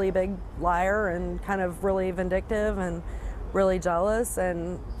a really big liar and kind of really vindictive and really jealous,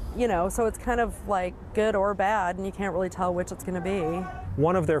 and so it's kind of like good or bad, and you can't really tell which it's going to be.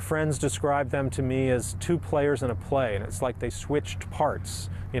 One of their friends described them to me as two players in a play, and it's like they switched parts.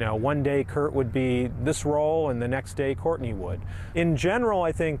 One day Kurt would be this role, and the next day Courtney would. In general,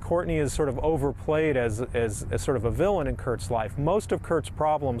 I think Courtney is sort of overplayed as sort of a villain in Kurt's life. Most of Kurt's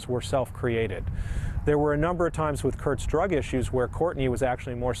problems were self-created. There were a number of times with Kurt's drug issues where Courtney was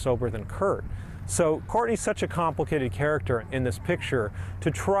actually more sober than Kurt. So Courtney's such a complicated character in this picture.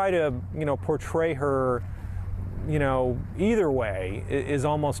 To try to, portray her, either way is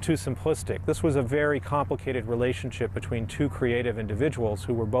almost too simplistic. This was a very complicated relationship between two creative individuals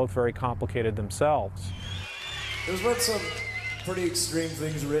who were both very complicated themselves. There's been some pretty extreme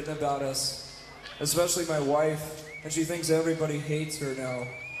things written about us, especially my wife, and she thinks everybody hates her now.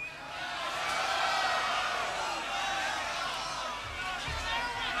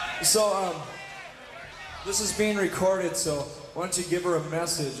 So, this is being recorded, so why don't you give her a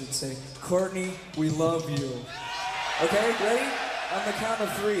message and say, Courtney, we love you. Okay, ready? On the count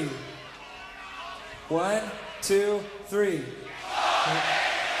of 3. 1, 2, 3.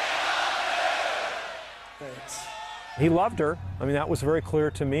 Thanks. He loved her. I mean, that was very clear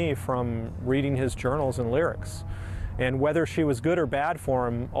to me from reading his journals and lyrics. And whether she was good or bad for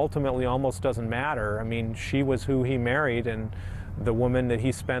him ultimately almost doesn't matter. I mean, she was who he married and the woman that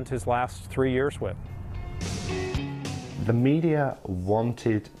he spent his last 3 years with. The media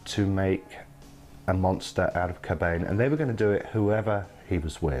wanted to make a monster out of Cobain, and they were going to do it whoever he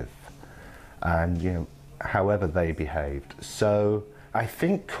was with, and however they behaved. So I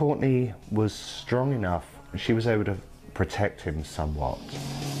think Courtney was strong enough; she was able to protect him somewhat.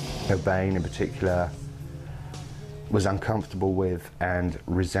 Cobain, in particular, was uncomfortable with and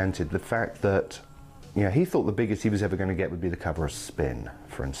resented the fact that he thought the biggest he was ever going to get would be the cover of Spin,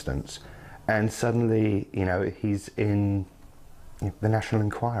 for instance. And suddenly, he's in the National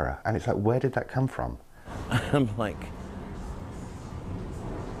Enquirer, and it's like, where did that come from? I'm like,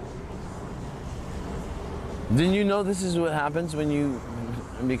 didn't you know this is what happens when you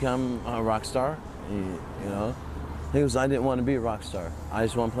become a rock star? He goes, I didn't want to be a rock star. I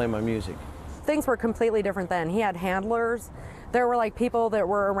just want to play my music. Things were completely different then. He had handlers. There were like people that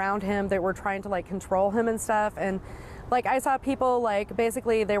were around him that were trying to like control him and stuff, and like I saw people like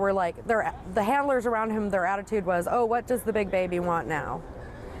basically they were like the handlers around him, their attitude was, oh, what does the big baby want now?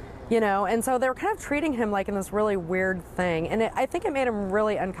 And so they were kind of treating him like in this really weird thing, and I think it made him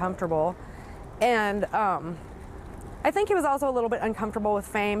really uncomfortable. And I think he was also a little bit uncomfortable with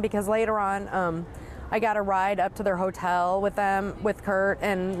fame because later on I got a ride up to their hotel with them, with Kurt,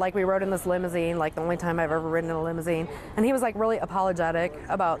 and like we rode in this limousine, like the only time I've ever ridden in a limousine. And he was like really apologetic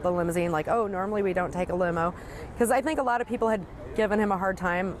about the limousine, like, oh, normally we don't take a limo. Because I think a lot of people had given him a hard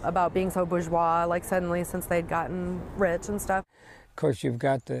time about being so bourgeois, like suddenly since they'd gotten rich and stuff. Of course, you've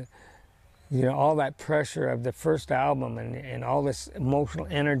got the, all that pressure of the first album and all this emotional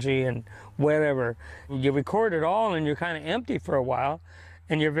energy and whatever. You record it all and you're kind of empty for a while.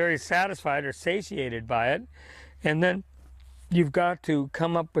 And you're very satisfied or satiated by it, and then you've got to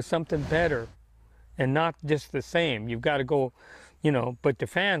come up with something better and not just the same. You've got to go, but the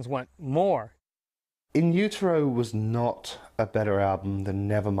fans want more. In Utero was not a better album than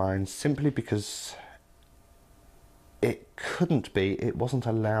Nevermind simply because it couldn't be, it wasn't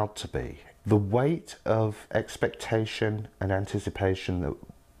allowed to be. The weight of expectation and anticipation that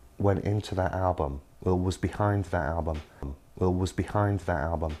went into that album, was behind that album,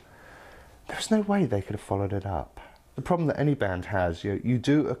 there's no way they could have followed it up. The problem that any band has, you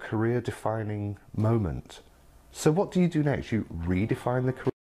do a career-defining moment. So what do you do next? You redefine the career.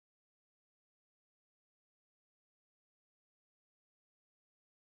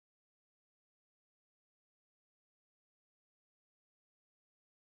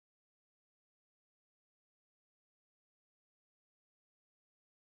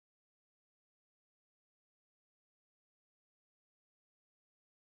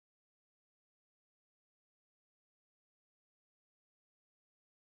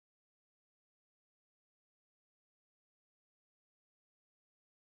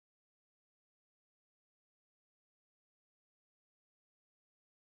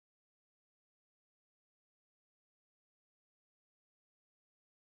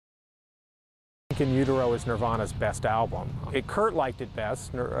 In Utero is Nirvana's best album. Kurt liked it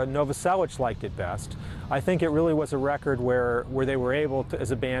best, Novoselic liked it best. I think it really was a record where they were able to,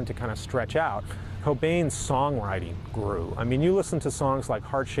 as a band, to kind of stretch out. Cobain's songwriting grew. I mean, you listen to songs like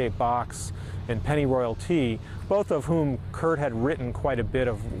Heart-Shaped Box and Pennyroyal Tea, both of whom Kurt had written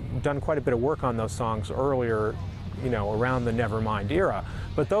done quite a bit of work on those songs earlier, around the Nevermind era.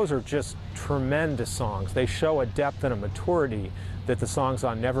 But those are just tremendous songs. They show a depth and a maturity that the songs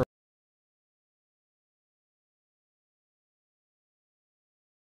on Nevermind.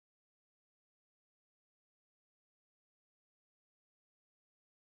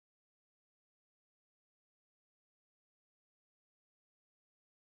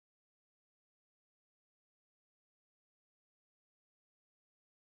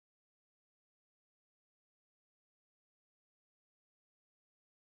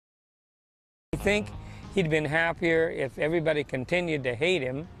 I think he'd been happier if everybody continued to hate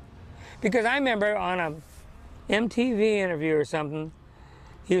him. Because I remember on a MTV interview or something,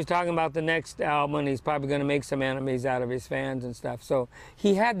 he was talking about the next album and he's probably going to make some enemies out of his fans and stuff. So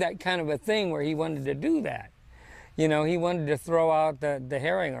he had that kind of a thing where he wanted to do that. He wanted to throw out the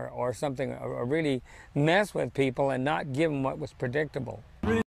herring or something, or really mess with people and not give them what was predictable.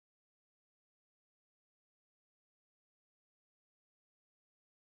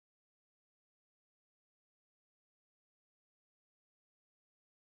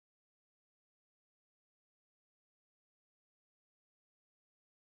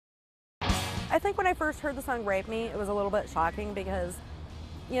 I think when I first heard the song Rape Me, it was a little bit shocking because,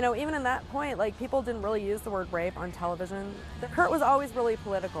 even in that point, people didn't really use the word rape on television. Kurt was always really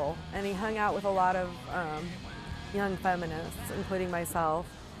political, and he hung out with a lot of young feminists, including myself.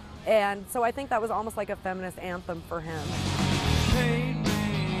 And so I think that was almost like a feminist anthem for him.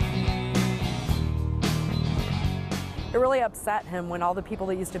 It really upset him when all the people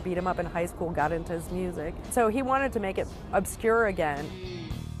that used to beat him up in high school got into his music. So he wanted to make it obscure again.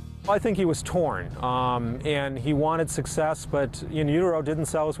 I think he was torn, and he wanted success, but In Utero didn't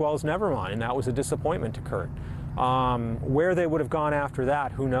sell as well as Nevermind, and that was a disappointment to Kurt. Where they would have gone after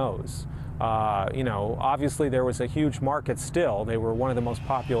that, who knows? Obviously there was a huge market still. They were one of the most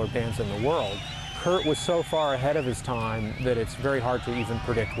popular bands in the world. Kurt was so far ahead of his time that it's very hard to even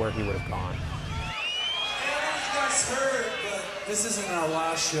predict where he would have gone. I don't know if you guys heard, but this isn't our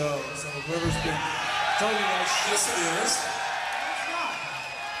last show, so whoever's been telling you guys this is.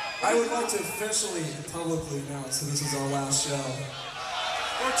 I would like to officially and publicly announce that this is our last show.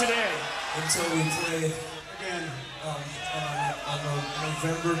 For today. Until we play again on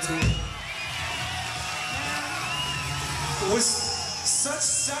November 2nd. With such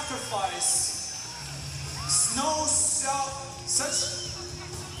sacrifice,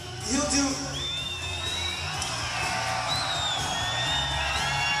 he'll do.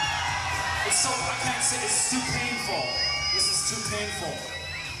 I can't say, it's too painful. This is too painful.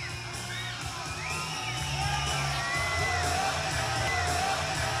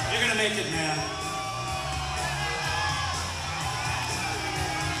 You're gonna make it, man.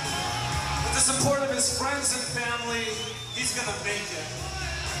 With the support of his friends and family, he's gonna make it.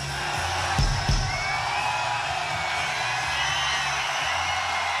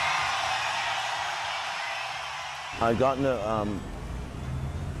 I got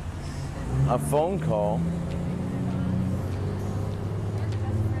a phone call,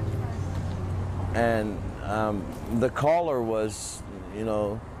 and the caller was,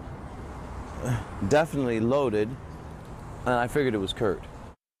 definitely loaded, and I figured it was Kurt.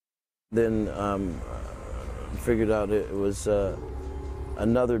 Then figured out it was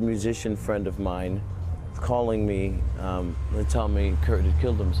another musician friend of mine calling me and telling me Kurt had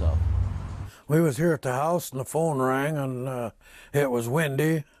killed himself. We was here at the house and the phone rang, and it was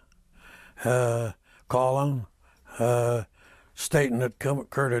windy, calling, stating that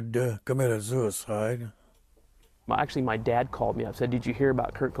Kurt had committed suicide. Well, actually, my dad called me up, said, "Did you hear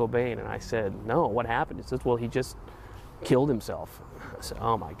about Kurt Cobain?" And I said, "No, what happened?" He says, "Well, he just killed himself." I said,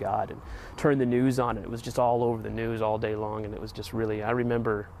 "Oh my God," and turned the news on, and it was just all over the news all day long, and it was just really, I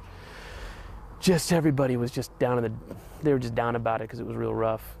remember just everybody was just they were just down about it because it was real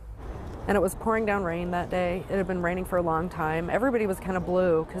rough. And it was pouring down rain that day. It had been raining for a long time. Everybody was kind of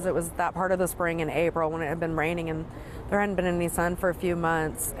blue because it was that part of the spring in April when it had been raining and there hadn't been any sun for a few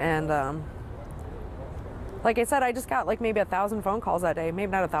months. And like I said, I just got like maybe 1,000 phone calls that day.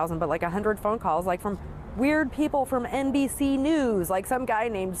 Maybe not 1,000, but like 100 phone calls, like from weird people from NBC News, like some guy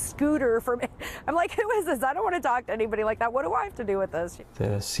named Scooter from, I'm like, who is this? I don't want to talk to anybody like that. What do I have to do with this?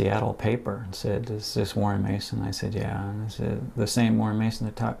 The Seattle paper said, "Is this Warren Mason?" I said, "Yeah." And I said, "The same Warren Mason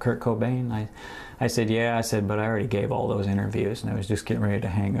that taught Kurt Cobain?" I said, "Yeah." I said, "But I already gave all those interviews," and I was just getting ready to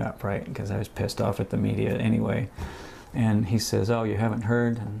hang up, right? Because I was pissed off at the media anyway. And he says, "Oh, you haven't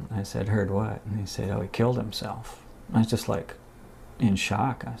heard?" And I said, "Heard what?" And he said, "Oh, he killed himself." I was just like in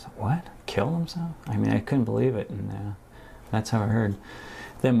shock. I was like, "What? Killed himself?" I mean, I couldn't believe it, and that's how I heard.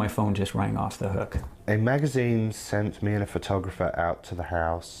 Then my phone just rang off the hook. A magazine sent me and a photographer out to the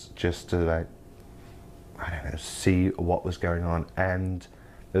house just to, like, I don't know, see what was going on. And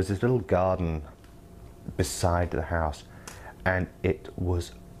there was this little garden beside the house, and it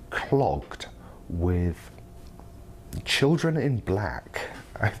was clogged with children in black.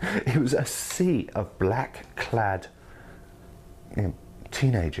 It was a sea of black-clad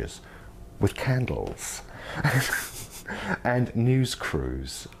teenagers with candles and news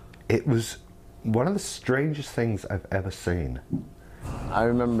crews. It was one of the strangest things I've ever seen. I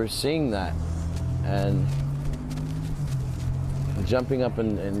remember seeing that and jumping up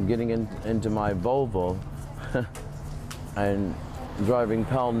and getting into my Volvo and driving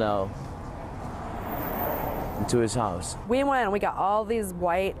pell-mell to his house. We went and we got all these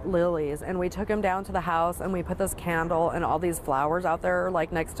white lilies and we took him down to the house and we put this candle and all these flowers out there,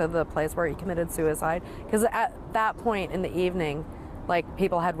 like next to the place where he committed suicide. Because at that point in the evening, like,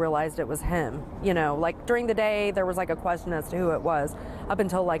 people had realized it was him. You know, like during the day there was like a question as to who it was up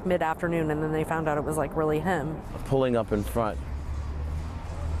until like mid-afternoon, and then they found out it was like really him. Pulling up in front,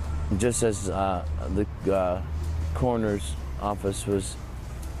 just as the coroner's office was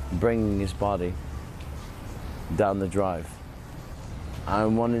bringing his body down the drive, I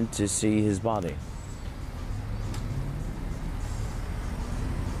wanted to see his body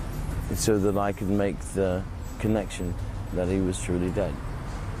so that I could make the connection that he was truly dead.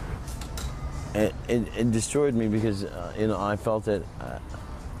 It destroyed me because you know, I felt that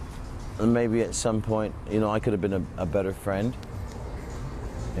maybe at some point, you know, I could have been a better friend.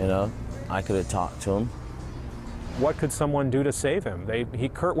 You know, I could have talked to him. What could someone do to save him?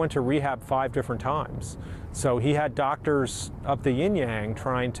 Kurt went to rehab 5 different times. So he had doctors up the yin-yang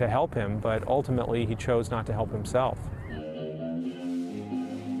trying to help him, but ultimately he chose not to help himself.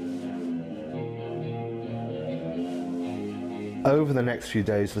 Over the next few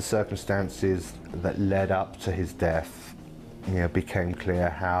days, the circumstances that led up to his death, you know, became clear.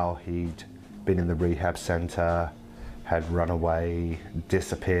 How he'd been in the rehab center, had run away,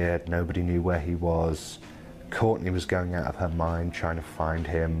 disappeared, nobody knew where he was. Courtney was going out of her mind trying to find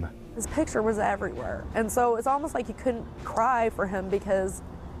him. His picture was everywhere. And so it's almost like you couldn't cry for him because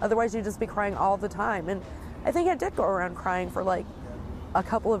otherwise you'd just be crying all the time. And I think I did go around crying for like a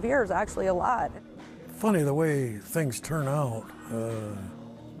couple of years, actually a lot. Funny the way things turn out.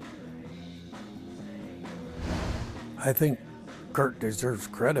 I think Kurt deserves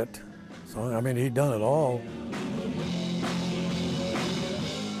credit. So, I mean, he'd done it all.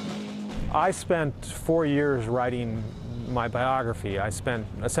 I spent 4 years writing my biography. I spent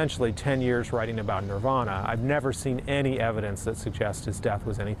essentially 10 years writing about Nirvana. I've never seen any evidence that suggests his death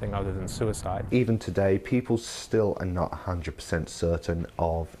was anything other than suicide. Even today, people still are not 100% certain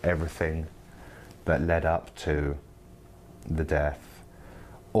of everything that led up to the death,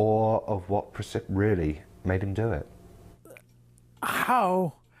 or of what really made him do it.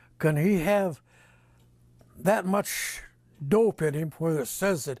 How can he have that much dope in him where it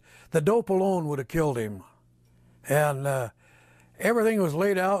says that the dope alone would have killed him? And everything was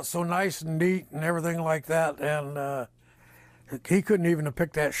laid out so nice and neat and everything like that, and he couldn't even have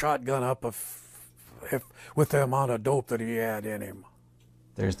picked that shotgun up if with the amount of dope that he had in him.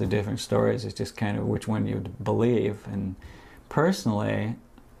 There's the different stories. It's just kind of which one you'd believe. And personally,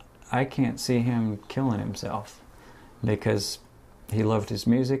 I can't see him killing himself because he loved his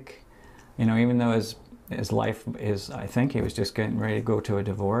music. You know, even though his life is, I think he was just getting ready to go to a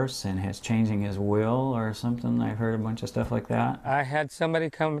divorce and has changing his will or something. I've heard a bunch of stuff like that. I had somebody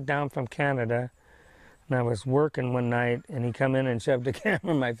come down from Canada, and I was working one night, and he come in and shoved a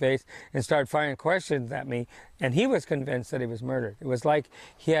camera in my face and started firing questions at me, and he was convinced that he was murdered. It was like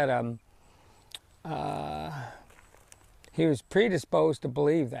he had he was predisposed to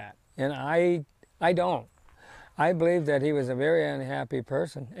believe that, and I don't. I believe that he was a very unhappy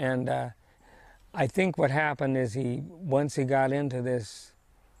person, and I think what happened is once he got into this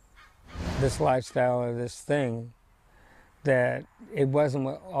lifestyle or this thing, that it wasn't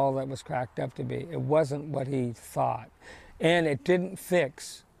all that was cracked up to be. It wasn't what he thought, and it didn't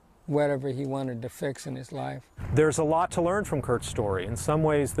fix whatever he wanted to fix in his life. There's a lot to learn from Kurt's story. In some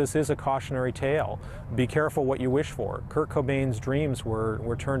ways, this is a cautionary tale. Be careful what you wish for. Kurt Cobain's dreams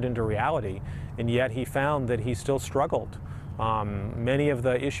were turned into reality, and yet he found that he still struggled. Many of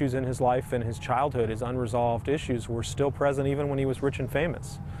the issues in his life and his childhood, his unresolved issues, were still present even when he was rich and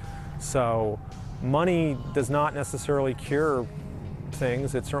famous. So money does not necessarily cure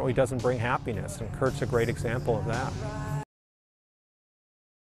things. It certainly doesn't bring happiness, and Kurt's a great example of that.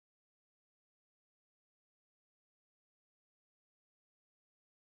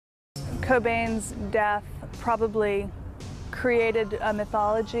 Cobain's death probably created a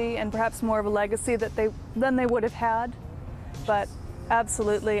mythology and perhaps more of a legacy than they would have had. But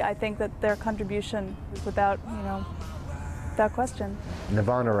absolutely, I think that their contribution is without question.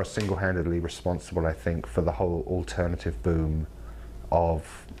 Nirvana are single-handedly responsible, I think, for the whole alternative boom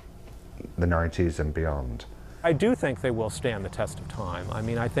of the 90s and beyond. I do think they will stand the test of time. I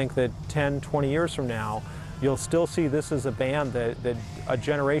mean, I think that 10, 20 years from now, you'll still see this as a band that a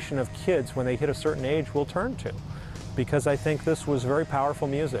generation of kids, when they hit a certain age, will turn to. Because I think this was very powerful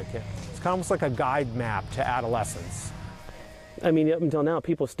music. It's kind of almost like a guide map to adolescence. I mean, up until now,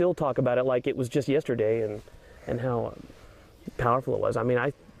 people still talk about it like it was just yesterday and how powerful it was. I mean,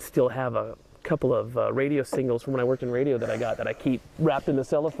 I still have a couple of radio singles from when I worked in radio that I keep wrapped in the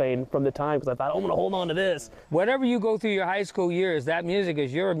cellophane from the time, because I thought, I'm going to hold on to this. Whatever you go through your high school years, that music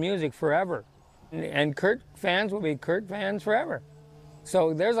is your music forever. And Kurt fans will be Kurt fans forever.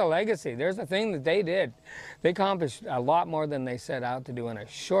 So there's a legacy. There's a thing that they did. They accomplished a lot more than they set out to do in a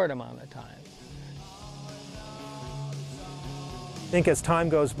short amount of time. I think as time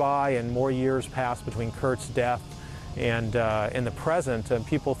goes by and more years pass between Kurt's death and in the present,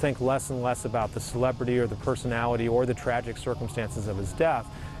 people think less and less about the celebrity or the personality or the tragic circumstances of his death,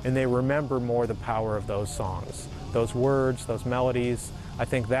 and they remember more the power of those songs, those words, those melodies. I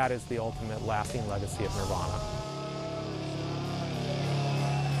think that is the ultimate lasting legacy of Nirvana.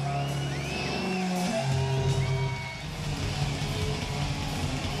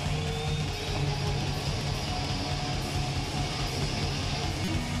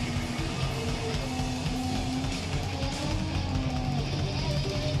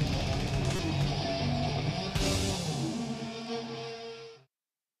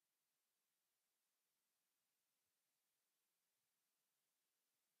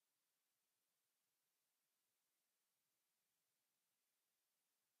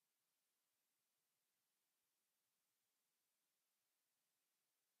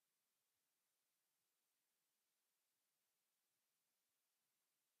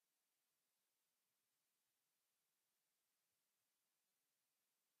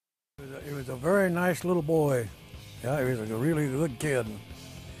 He was a very nice little boy. Yeah, he was a really good kid.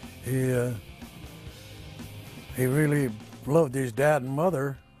 He really loved his dad and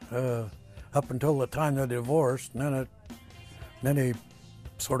mother up until the time they divorced, and then he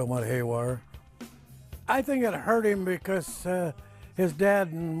sort of went haywire. I think it hurt him because his dad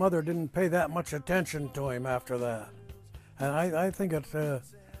and mother didn't pay that much attention to him after that, and I think it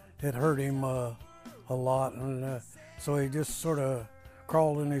hurt him a lot, and so he just sort of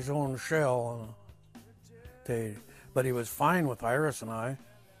crawled in his own shell. But he was fine with Iris and I.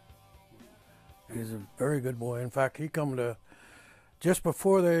 He's a very good boy. In fact, he come to, just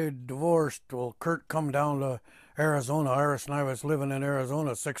before they divorced, well, Kurt come down to Arizona. Iris and I was living in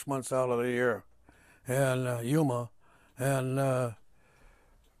Arizona 6 months out of the year, and Yuma. And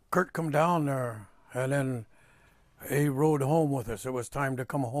Kurt come down there, and then he rode home with us. It was time to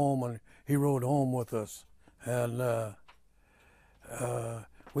come home, and he rode home with us. And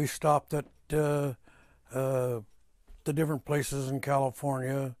we stopped at the different places in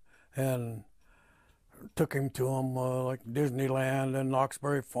California and took him to them, like Disneyland and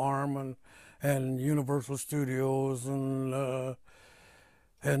Knoxbury Farm and Universal Studios and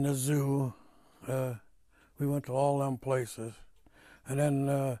the zoo. We went to all them places. And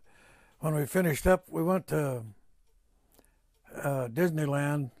then when we finished up, we went to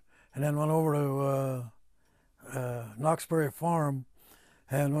Disneyland and then went over to Knoxbury Farm,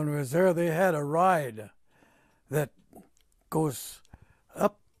 and when we was there, they had a ride that goes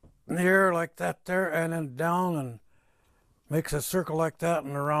up in the air like that there, and then down and makes a circle like that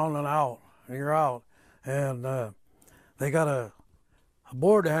and around and out, and you're out. And they got a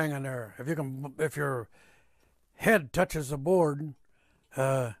board hanging there. If your head touches the board,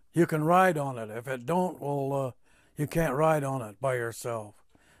 you can ride on it. If it don't, well, you can't ride on it by yourself.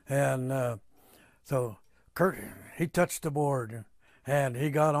 And so Kurt, he touched the board, and he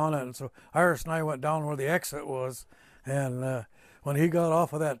got on it. And so Iris and I went down where the exit was, and when he got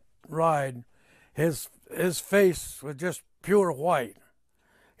off of that ride, his face was just pure white.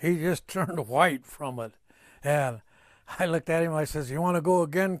 He just turned white from it. And I looked at him, I says, "You want to go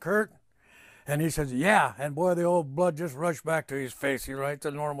again, Kurt?" And he says, "Yeah." And boy, the old blood just rushed back to his face. He right to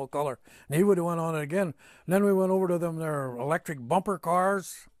normal color. And he would have went on it again. And then we went over to their electric bumper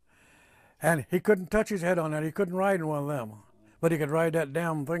cars. And he couldn't touch his head on that. He couldn't ride in one of them. But he could ride that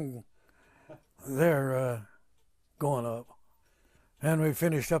damn thing there going up. And we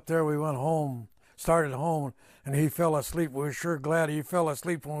finished up there. We went home, started home, and he fell asleep. We were sure glad he fell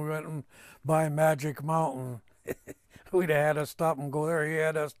asleep when we went by Magic Mountain. We'd have had to stop and go there. He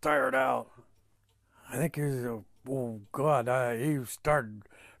had us tired out. I think he was, oh God, he started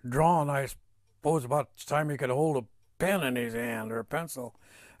drawing, I suppose, about the time he could hold a pen in his hand or a pencil.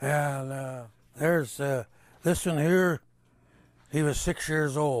 And there's this one here, he was 6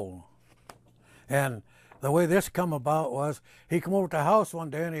 years old. And the way this come about was, he come over to the house one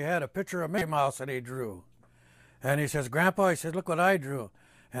day and he had a picture of Mickey Mouse that he drew. And he says, "Grandpa," he said, "look what I drew."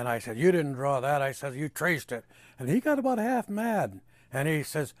 And I said, "You didn't draw that." I said, "You traced it." And he got about half mad. And he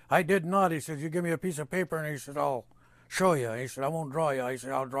says, "I did not." He says, "You give me a piece of paper." And he said, "I'll show you." He said, "I won't draw you." He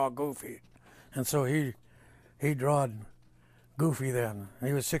said, "I'll draw Goofy." And so he drawed Goofy then.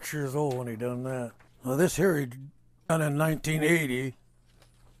 He was 6 years old when he done that. Well, this here he done in 1980.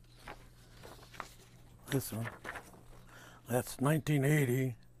 This one. That's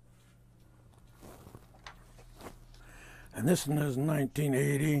 1980. And this one is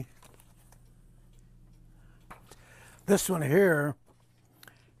 1980. This one here,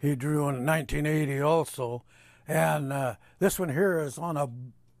 he drew in 1980 also. And this one here is on a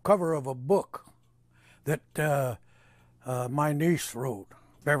cover of a book that my niece wrote,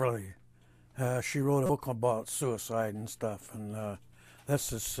 Beverly. She wrote a book about suicide and stuff. And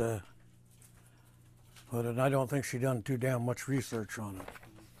this is, but I don't think she done too damn much research on it.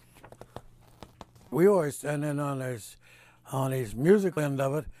 We always, and then on his musical end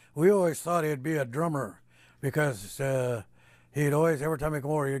of it, we always thought he'd be a drummer, because he'd always, every time he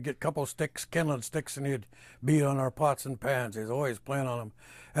come over, he'd get a couple sticks, kindling sticks, and he'd beat on our pots and pans. He's always playing on them.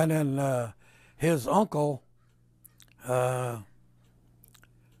 And then his uncle,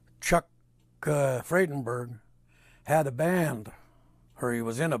 Chuck Freidenberg, had a band, or he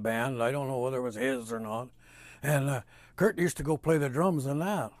was in a band. I don't know whether it was his or not. And Kurt used to go play the drums in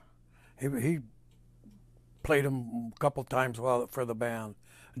that. He played them a couple times for the band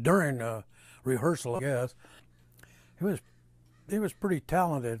during rehearsal, I guess. He was pretty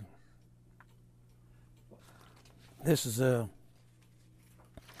talented. This is a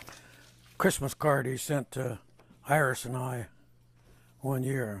Christmas card he sent to Iris and I one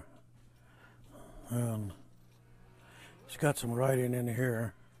year. He's got some writing in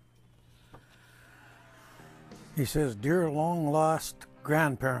here. He says, "Dear long-lost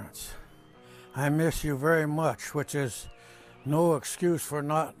grandparents, I miss you very much," which is no excuse for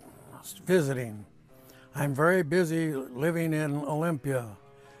not visiting. "I'm very busy living in Olympia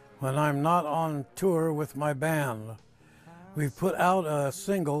when I'm not on tour with my band. We've put out a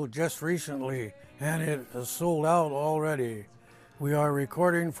single just recently, and it has sold out already. We are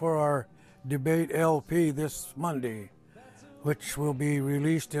recording for our debate LP this Monday, which will be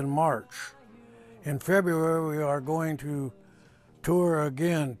released in March. In February, we are going to tour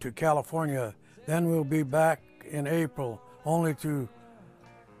again to California. Then we'll be back in April, only to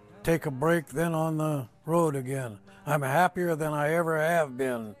take a break, then on the road again. I'm happier than I ever have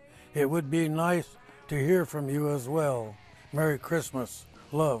been. It would be nice to hear from you as well. Merry Christmas.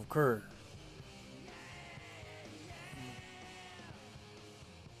 Love, Kurt."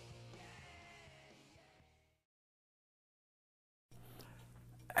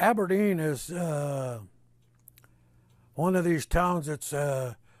 Aberdeen is one of these towns that's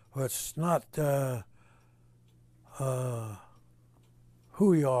it's not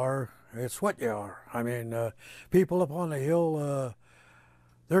who you are, it's what you are. I mean, people up on the hill,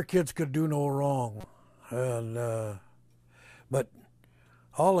 their kids could do no wrong. And but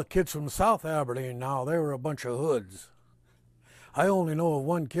all the kids from South Aberdeen now, they were a bunch of hoods. I only know of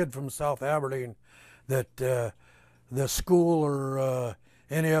one kid from South Aberdeen that the school or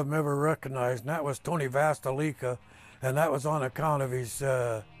any of them ever recognized, and that was Tony Vastalica, and that was on account of his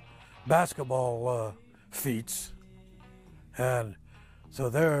basketball feats. And so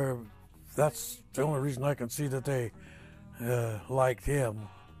that's the only reason I can see that they liked him.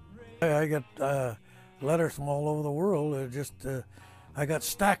 I get letters from all over the world. I got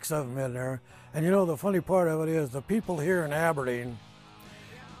stacks of them in there. And you know, the funny part of it is the people here in Aberdeen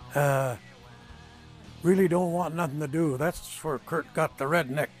really don't want nothing to do. That's where Kurt got the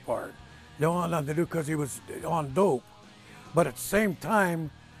redneck part. Don't want nothing to do because he was on dope. But at the same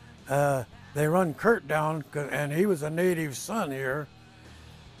time, they run Kurt down, and he was a native son here.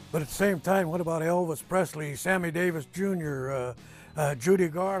 But at the same time, what about Elvis Presley, Sammy Davis Jr., Judy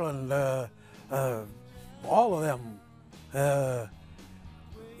Garland, all of them?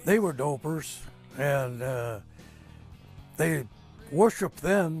 They were dopers, and they worshiped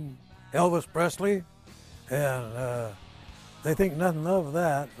them, Elvis Presley, and they think nothing of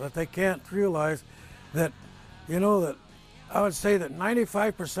that, but they can't realize that, you know, that I would say that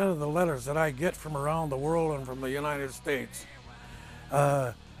 95% of the letters that I get from around the world and from the United States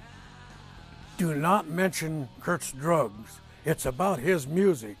do not mention Kurt's drugs. It's about his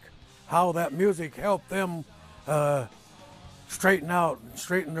music, how that music helped them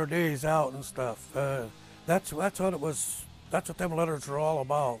straighten their days out and stuff. That's what it was. That's what them letters are all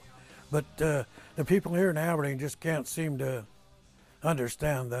about. But the people here in Aberdeen just can't seem to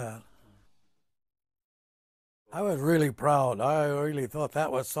understand that. I was really proud. I really thought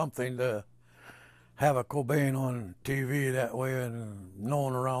that was something to have a Cobain on TV that way and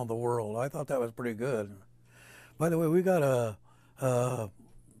known around the world. I thought that was pretty good. By the way, we got a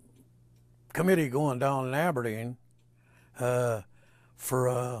committee going down in Aberdeen for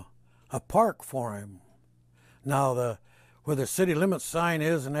a park for him. Now, where the city limits sign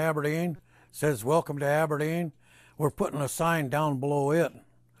is in Aberdeen, says "Welcome to Aberdeen." We're putting a sign down below it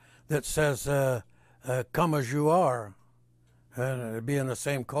that says "Come as you are," and it'd be in the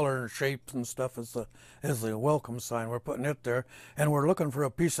same color and shapes and stuff as the welcome sign. We're putting it there, and we're looking for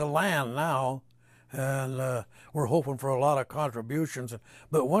a piece of land now, and we're hoping for a lot of contributions.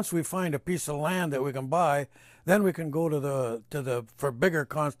 But once we find a piece of land that we can buy, then we can go to the for bigger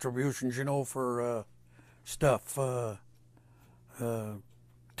contributions, you know, for stuff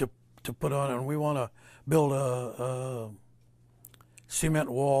to put on. And we want to build a cement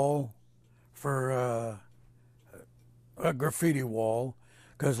wall for a graffiti wall,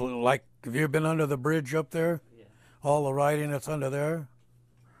 because like, have you been under the bridge up there? Yeah. All the writing that's under there.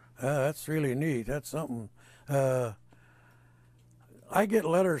 That's really neat. That's something. I get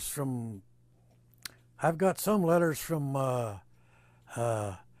letters from. I've got some letters from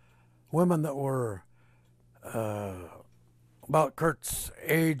women that were about Kurt's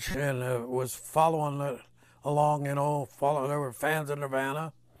age and was following it along. You know, they were fans of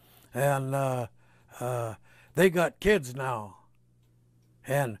Nirvana, and they got kids now,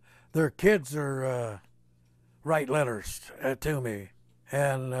 and their kids are write letters to me,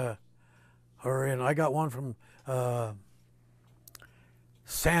 and I got one from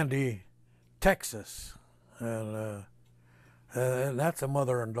Sandy, Texas, and that's a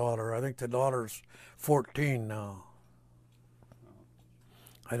mother and daughter. I think the daughter's 14 now.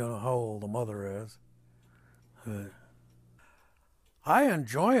 I don't know how old the mother is. I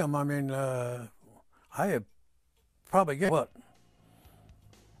enjoy them. I mean, I probably get,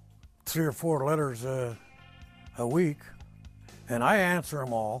 3 or 4 letters a week, and I answer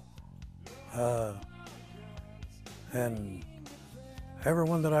them all. And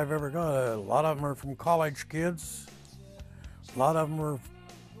everyone that I've ever got, a lot of them are from college kids. A lot of them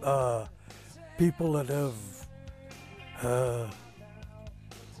are people that have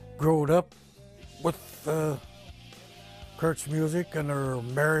grown up with Kurt's music, and are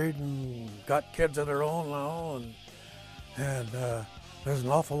married and got kids of their own now, and there's an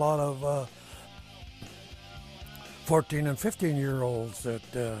awful lot of 14 and 15-year-olds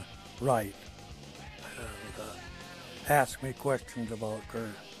that write and ask me questions about Kurt.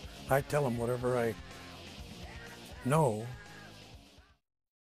 I tell them whatever I know.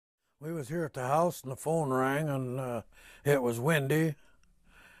 We was here at the house and the phone rang, and it was Wendy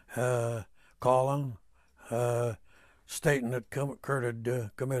calling, stating that Kurt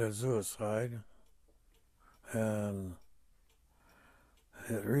had committed suicide, and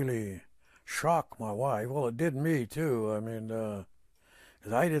it really shocked my wife. Well, it did me too. I mean,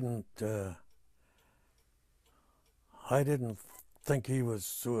 'cause I didn't think he was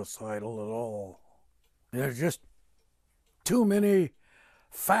suicidal at all. There's just too many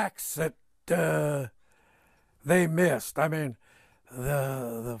facts that they missed. I mean,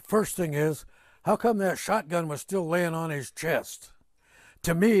 the first thing is how come that shotgun was still laying on his chest?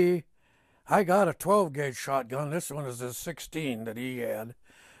 To me, I got a 12-gauge shotgun. This one is a 16 that he had.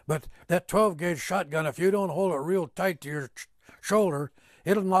 But that 12-gauge shotgun, if you don't hold it real tight to your shoulder,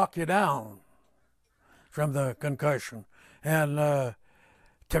 it'll knock you down from the concussion. And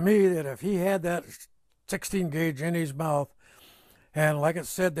to me, that if he had that 16-gauge in his mouth, and like it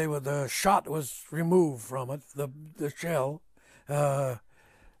said, the shot was removed from it, the shell, it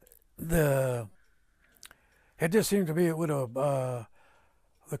just seemed to me it would have,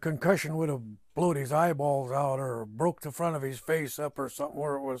 the concussion would have blowed his eyeballs out or broke the front of his face up or something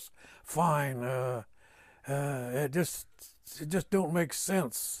where it was fine. It just don't make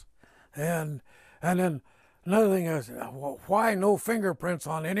sense. And then another thing is, why no fingerprints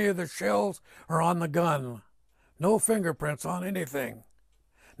on any of the shells or on the gun? No fingerprints on anything,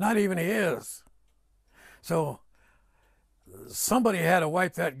 not even his. So somebody had to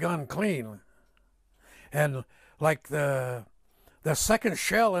wipe that gun clean. And like the second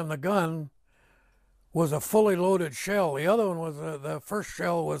shell in the gun was a fully loaded shell. The other one was the first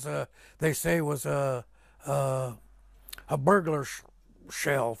shell was they say was a burglar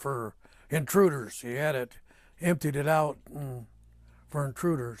shell for intruders. He had it, emptied it out for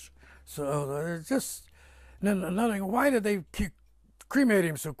intruders. So it's just another thing. Why did they cremate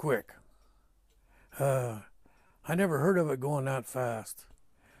him so quick? I never heard of it going that fast.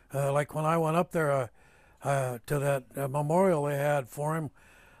 Like when I went up there to that memorial they had for him,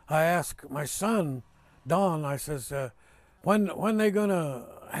 I asked my son, Don, I says, when they gonna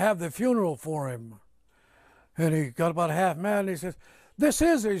have the funeral for him? And he got about half mad and he says, this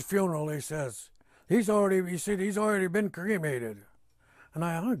is his funeral, he says. He's already been cremated. And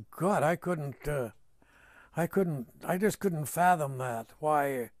oh God, I just couldn't fathom that.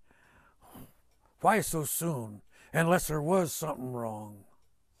 Why so soon? Unless there was something wrong.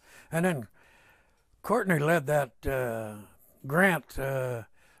 And then Courtney led that, Grant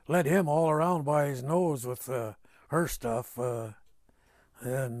led him all around by his nose with her stuff.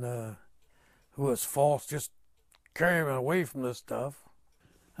 And it was false, just carrying him away from this stuff.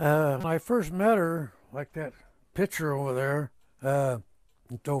 When I first met her, like that picture over there,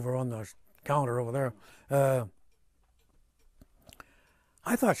 it's over on the counter over there,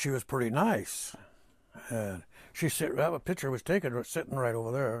 I thought she was pretty nice. That picture was taken sitting right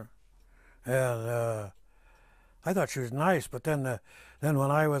over there. And I thought she was nice, but then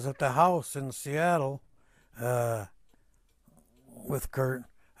when I was at the house in Seattle with Kurt,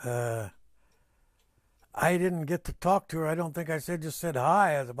 I didn't get to talk to her. I don't think I just said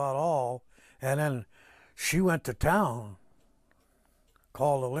hi, that's about all. And then she went to town,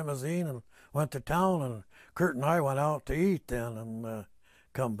 called a limousine and went to town, and Kurt and I went out to eat then and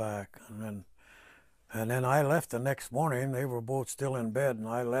come back. And then I left the next morning. They were both still in bed, and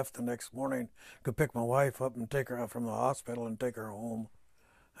I left the next morning to pick my wife up and take her out from the hospital and take her home.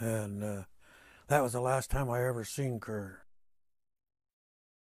 And that was the last time I ever seen Kurt.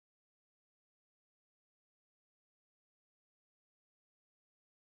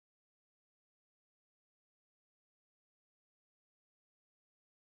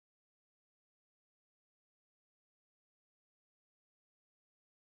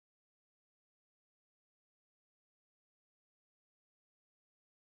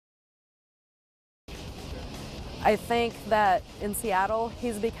 I think that in Seattle,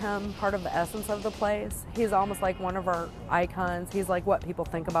 he's become part of the essence of the place. He's almost like one of our icons. He's like what people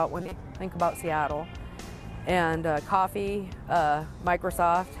think about when they think about Seattle. And coffee,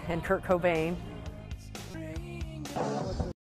 Microsoft, and Kurt Cobain.